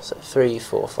 Yeah. So 3,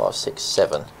 4, 5, 6,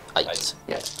 7, 8. 8.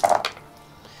 Yeah.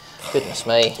 Goodness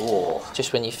me. Oh.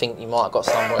 Just when you think you might have got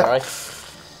somewhere, eh?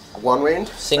 1 wound.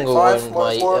 Single Take 5,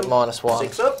 wound, minus mate, 1. at -1.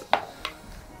 6 up.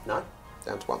 No,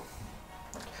 down to 1.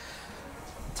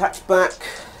 Attacks back.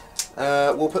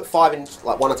 We'll put 5 in,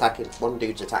 like 1 attack in, 1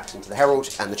 dude's attacks into the Herald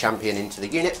and the champion into the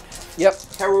unit. Yep.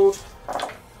 Herald.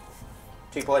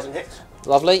 2 poison hits.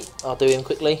 Lovely. I'll do him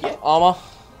quickly. Yeah. Armour.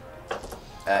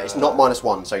 It's not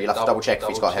 -1, so you'll have to double check if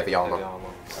he's got heavy armour.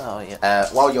 Oh, yeah.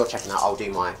 While you're checking that, I'll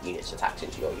do my unit's attacks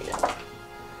into your unit.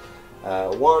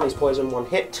 1 is poison, 1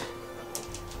 hit.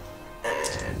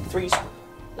 And 3's.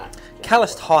 No.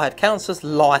 Calloused hide counts as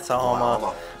light armour.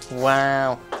 Armour.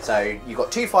 Wow. So you've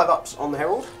got 2 5-ups on the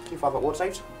Herald, 2 5-up ward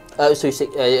saves. It was 2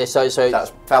 6. So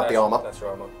That's without the armour. That's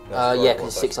your armour. yeah, because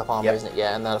it's 6 up armour, Yep. isn't it?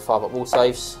 Yeah, and then a 5 up wall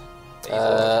saves.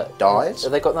 dies.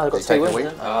 Have they got no? They've got Does he 2 take a wounds. wound?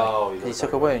 haven't they? Oh, He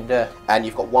took a wound. Yeah. And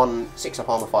you've got 1 6 up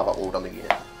armor, 5 up ward on the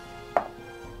unit.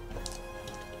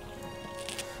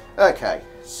 Okay,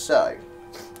 so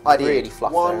I did Really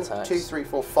fluffed 1, their attacks. 2, 3,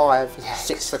 4, 5,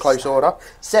 6 for close order,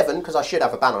 7 because I should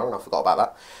have a banner and I forgot about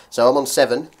that. So I'm on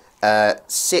 7,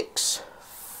 6,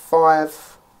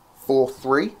 5, 4,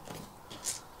 3.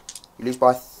 You lose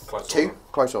by 2,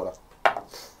 close order.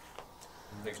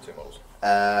 Lose 2 models.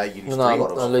 You lose No, 3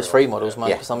 models. I lose 3 models, mate,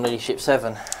 Yeah. because I'm nearly ship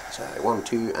 7. So 1,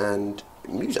 2, and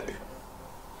Muso.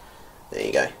 There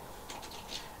you go.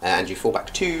 And you fall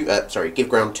back 2. Sorry, give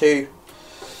ground 2.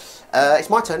 It's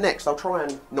my turn next. I'll try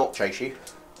and not chase you.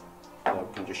 I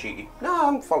can just shoot you. No,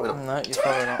 I'm following up. No, you're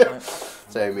following up, mate.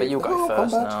 So But you'll go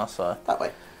first combat. now, so. That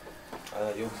way.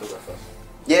 You'll still go first.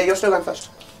 Yeah, you're still going first.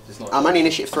 It's not I'm only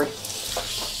initiative 3.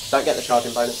 Don't get the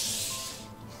charging bonus.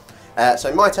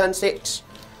 So my turn 6,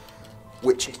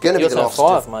 which is going to be Your the turn last.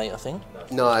 5, mate, I think.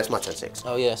 No, it's my turn 6.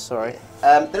 Oh, yeah, sorry.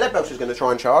 The Leadbelchers is going to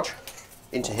try and charge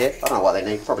into here. I don't know what they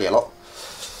need. Probably a lot.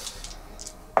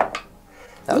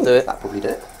 That'll do it. That'll probably do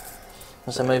it.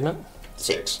 What's the movement?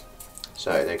 6.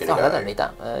 So they're going to Oh, go. I don't need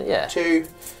that. Yeah. 2.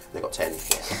 They've got 10.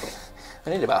 Yes. I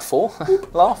need about 4.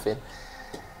 Laughing.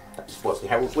 That was the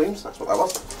Herald's Wings. That's what that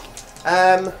was.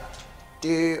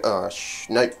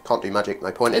 Nope, can't do magic.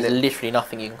 No point in There's it. literally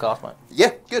nothing you can cast, mate.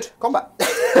 Yeah, good. Combat.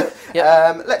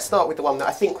 Yep. Let's start with the one that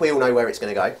I think we all know where it's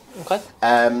going to go. Okay.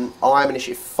 I'm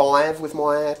initiative 5 with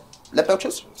my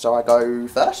Leadbelchers, so I go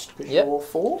first. Because Yep. you're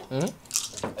 4. You're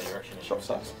actually initiative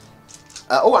 6.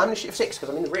 I'm initiative 6 because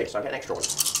I'm in the rear, so I get an extra one.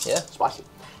 Yeah. Spicy.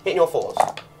 Hitting your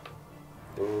 4s.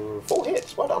 4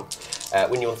 hits. Well done.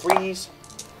 When you're on 3s,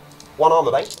 1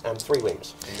 armor bait and 3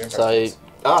 wings. So,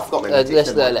 I forgot my let's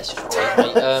just roll it,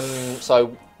 mate.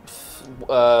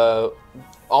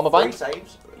 Armour 3 Bane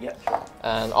saves. Yeah.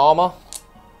 and armour.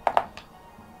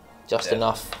 Just Yeah.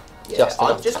 enough. Yeah, Just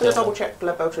I'm enough. just going to double check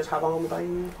Leadbelchers have armor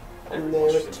bane in their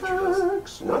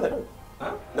attacks. No, they don't.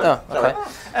 Huh? No, Oh, sorry.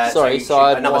 okay. Sorry, you so shoot I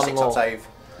had another one 6 more. up save.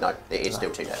 No, it is still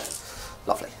 2 dead.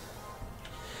 Lovely.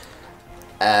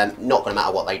 Not going to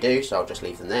matter what they do, so I'll just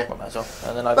leave them there. Might as well.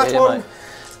 And then over First here, one. mate.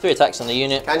 3 attacks on the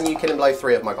unit. Can you kill and blow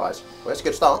 3 of my guys? Well, that's a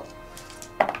good start.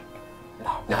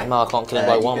 No, I can't kill him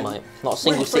by you 1, can- mate. Not a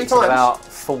single Three 6 in times. about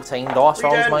 14 dice rolls,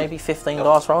 Regen. maybe 15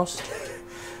 dice rolls.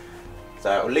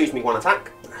 So it'll lose me 1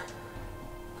 attack,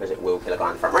 because it will kill a guy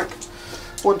in the front rank.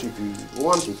 1, 2, 3,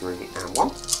 1, 2, 3, and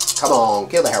 1. Come on,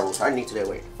 kill the heralds. I only need to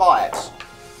do it. 5s.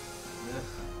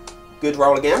 Good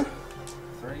roll again.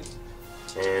 3.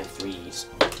 And 3s.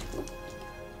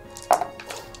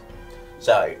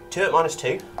 So 2 at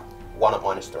 -2, 1 at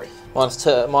 -3.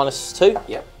 -2.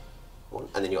 Yep.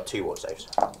 And then you got 2 ward saves.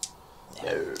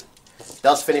 No.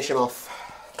 Does finish him off.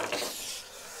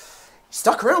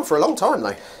 Stuck around for a long time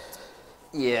though.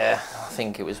 Yeah, I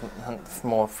think it was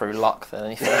more through luck than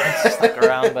anything else. Stuck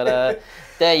around, but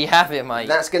there you have it, mate.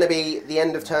 That's going to be the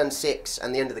end of turn 6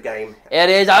 and the end of the game. It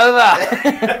is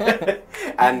over!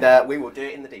 And we will do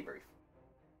it in the debrief.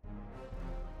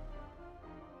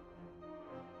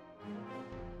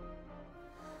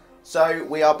 So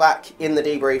we are back in the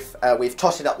debrief. We've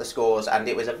tossed up the scores, and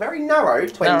it was a very narrow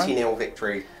 20-0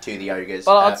 victory to the Ogres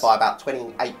by about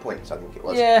 28 points, I think it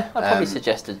was. Yeah, I probably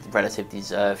suggested relatively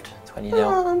deserved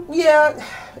 20-0.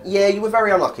 Yeah, you were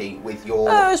very unlucky with your.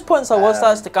 Those points I was.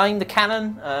 That's the game, the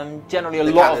cannon. Generally, a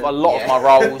lot of my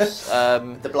rolls.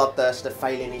 The Bloodthirster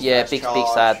failing his first big charge.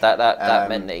 sad. That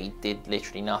meant that he did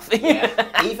literally nothing. Yeah.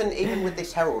 even with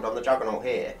this Herald on the Juggernaut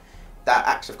here. That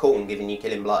Axe of Khorne giving you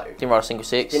killing blow. Didn't roll a single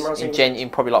 6. Didn't roll a single six. In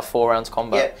probably like 4 rounds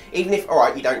combat. Yeah, even if,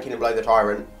 alright, you don't kill and blow the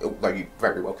Tyrant, although you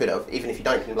very well could have, even if you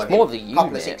don't kill and blow more of the a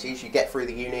couple of unit. 6s, you get through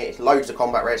the unit, it's loads of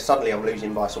combat res, suddenly I'm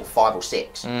losing by sort of 5 or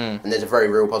 6, and there's a very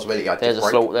real possibility I There's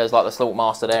could break. there's like the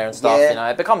Slaughtermaster there and stuff. Yeah. You know,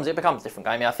 it becomes a different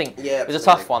game. I think Yeah, it was a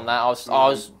absolutely. tough one. That I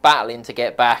was battling to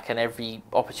get back, and every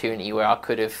opportunity where it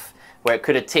could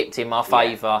have tipped in my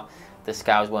favour, the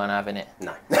Scales weren't having it.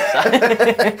 No.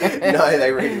 No,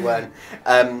 they really weren't.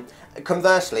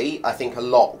 Conversely, I think a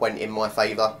lot went in my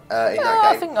favour in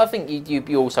that game. I think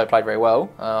you also played very well.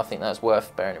 I think that's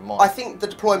worth bearing in mind. I think the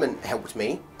deployment helped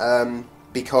me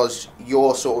because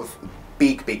your sort of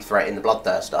big threat in the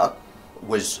Bloodthirster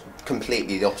was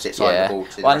completely the opposite side of the ball.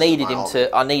 To the Well, I rest of needed my him army.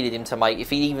 to. I needed him to make. If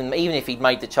he even if he'd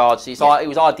made the charge, it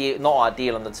was ideal. Not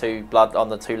ideal on the two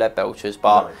Leadbelchers,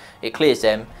 but it clears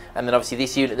them. And then obviously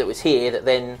this unit that was here that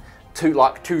then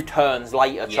two turns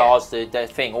later charged the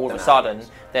thing. All of a sudden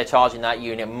they're charging that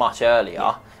unit much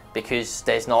earlier. because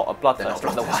there's not a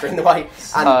Bloodthirster in the way.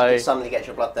 So And he suddenly gets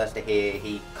your Bloodthirster here.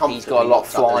 He's got a lot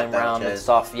flying around and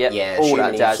stuff. Yep, yeah, all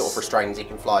that jazz. Sort of restrains, he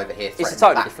can fly over here. It's a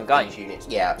totally different game. Units.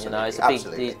 Yeah, absolutely. You know, it's a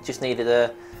big. You just needed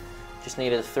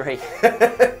a 3.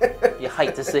 You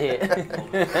hate to see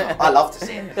it. I love to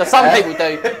see it. Yeah, some people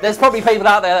do. There's probably people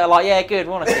out there that are like, yeah, good,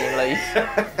 want to see him lose.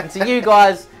 And to you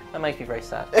guys, that makes me very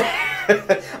sad.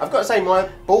 I've got to say, my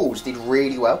balls did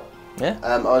really well. Yeah.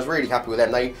 I was really happy with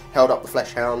them. They held up the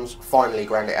Flesh Hounds, finally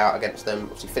ground it out against them.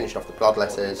 Obviously finished off the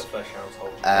Bloodletters.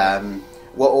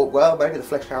 Well, maybe the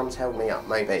Flesh Hounds held me up,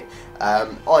 maybe.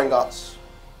 Ironguts,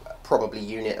 probably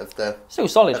unit of the still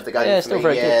solid. Of the game yeah, for still me.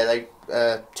 very yeah, good.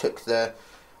 They took the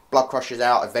Blood Crushers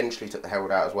out, eventually took the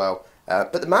Herald out as well.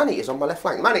 But the Maneaters on my left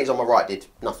flank, the Maneaters on my right did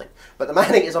nothing. But the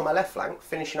Maneaters on my left flank,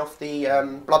 finishing off the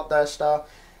Bloodthirster,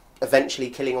 eventually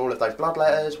killing all of those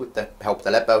Bloodletters with the help of the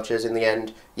Leadbelchers in the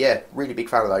end. Yeah, really big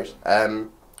fan of those.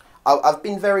 I've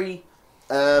been very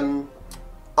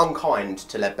unkind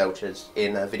to Leadbelchers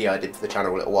in a video I did for the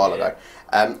channel a little while ago.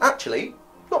 Actually,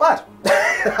 not bad.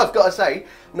 I've got to say,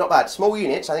 not bad. Small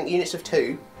units, I think units of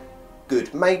 2,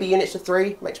 good. Maybe units of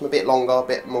 3, makes them a bit longer, a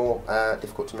bit more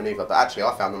difficult to manoeuvre. But actually,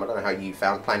 I found them, I don't know how you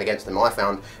found playing against them, I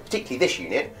found particularly this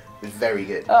unit was very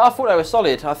good. I thought they were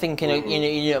solid. I think in a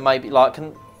unit maybe like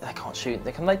they can't shoot.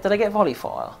 Do they get volley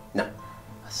fire? No.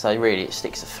 So really, it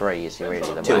sticks to 3 is really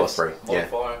the 2 max. or 3. Yeah.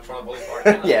 Trying to volley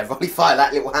fire. Yeah, volley fire.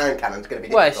 That little hand cannon's going to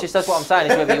be. Well, it's just that's what I'm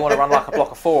saying is whether you want to run like a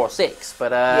block of 4 or 6,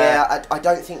 but yeah, I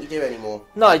don't think you do anymore.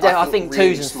 No, I think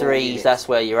really 2s and 3s. units. That's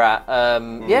where you're at.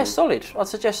 Yeah, solid. I'd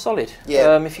suggest solid.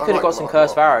 Yeah, if you could have got some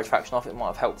Curse of Arrows faction off, it might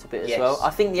have helped a bit as well. I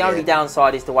think the only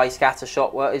downside is the way Scatter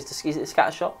Shot works. Is it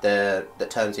Scatter Shot? That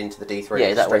turns into the D3. Yeah,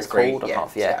 is that what it's called? I can't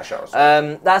forget.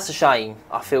 That's a shame.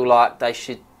 I feel like they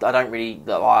should. I don't really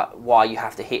like why you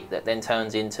have to hit that then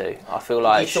turns into. I feel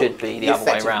like it should be the other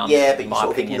way around. Yeah, but you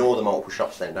sort of ignore the multiple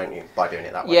shots then, don't you, by doing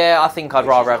it that way? Yeah, I think I'd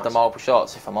rather have the multiple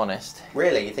shots, if I'm honest.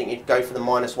 Really? You think you'd go for the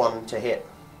 -1 to hit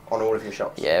on all of your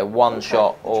shots? Yeah, 1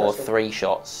 shot or 3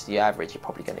 shots. The average, you're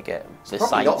probably going to get the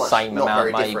same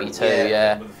amount, maybe 2.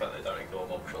 Yeah. With the fact they don't ignore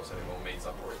multiple shots anymore means I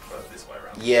probably prefer this way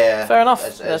around. Yeah, fair enough.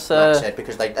 As Max said,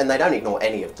 because they don't ignore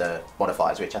any of the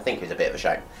modifiers, which I think is a bit of a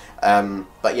shame.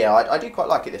 But yeah, I do quite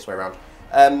like it this way around.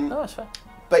 No, that's fair.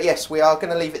 But yes, we are going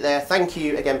to leave it there. Thank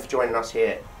you again for joining us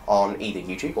here on either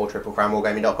YouTube or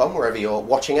triplecrownwargaming.com, wherever you're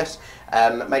watching us.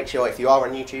 Make sure if you are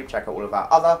on YouTube, check out all of our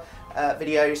other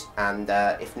videos, and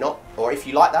if not, or if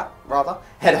you like that, rather,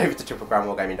 head over to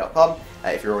triplecrownwargaming.com.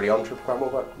 If you're already on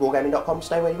triplecrownwargaming.com,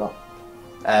 stay where you are.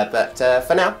 But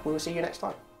for now, we will see you next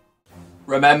time.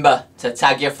 Remember to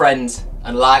tag your friends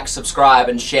and like, subscribe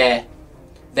and share.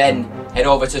 Then head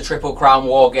over to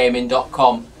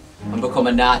triplecrownwargaming.com and become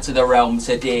a Knight of the Realm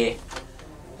today.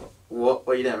 What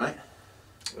are you doing, mate?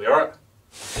 Are you alright?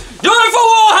 Do it for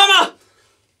Warhammer!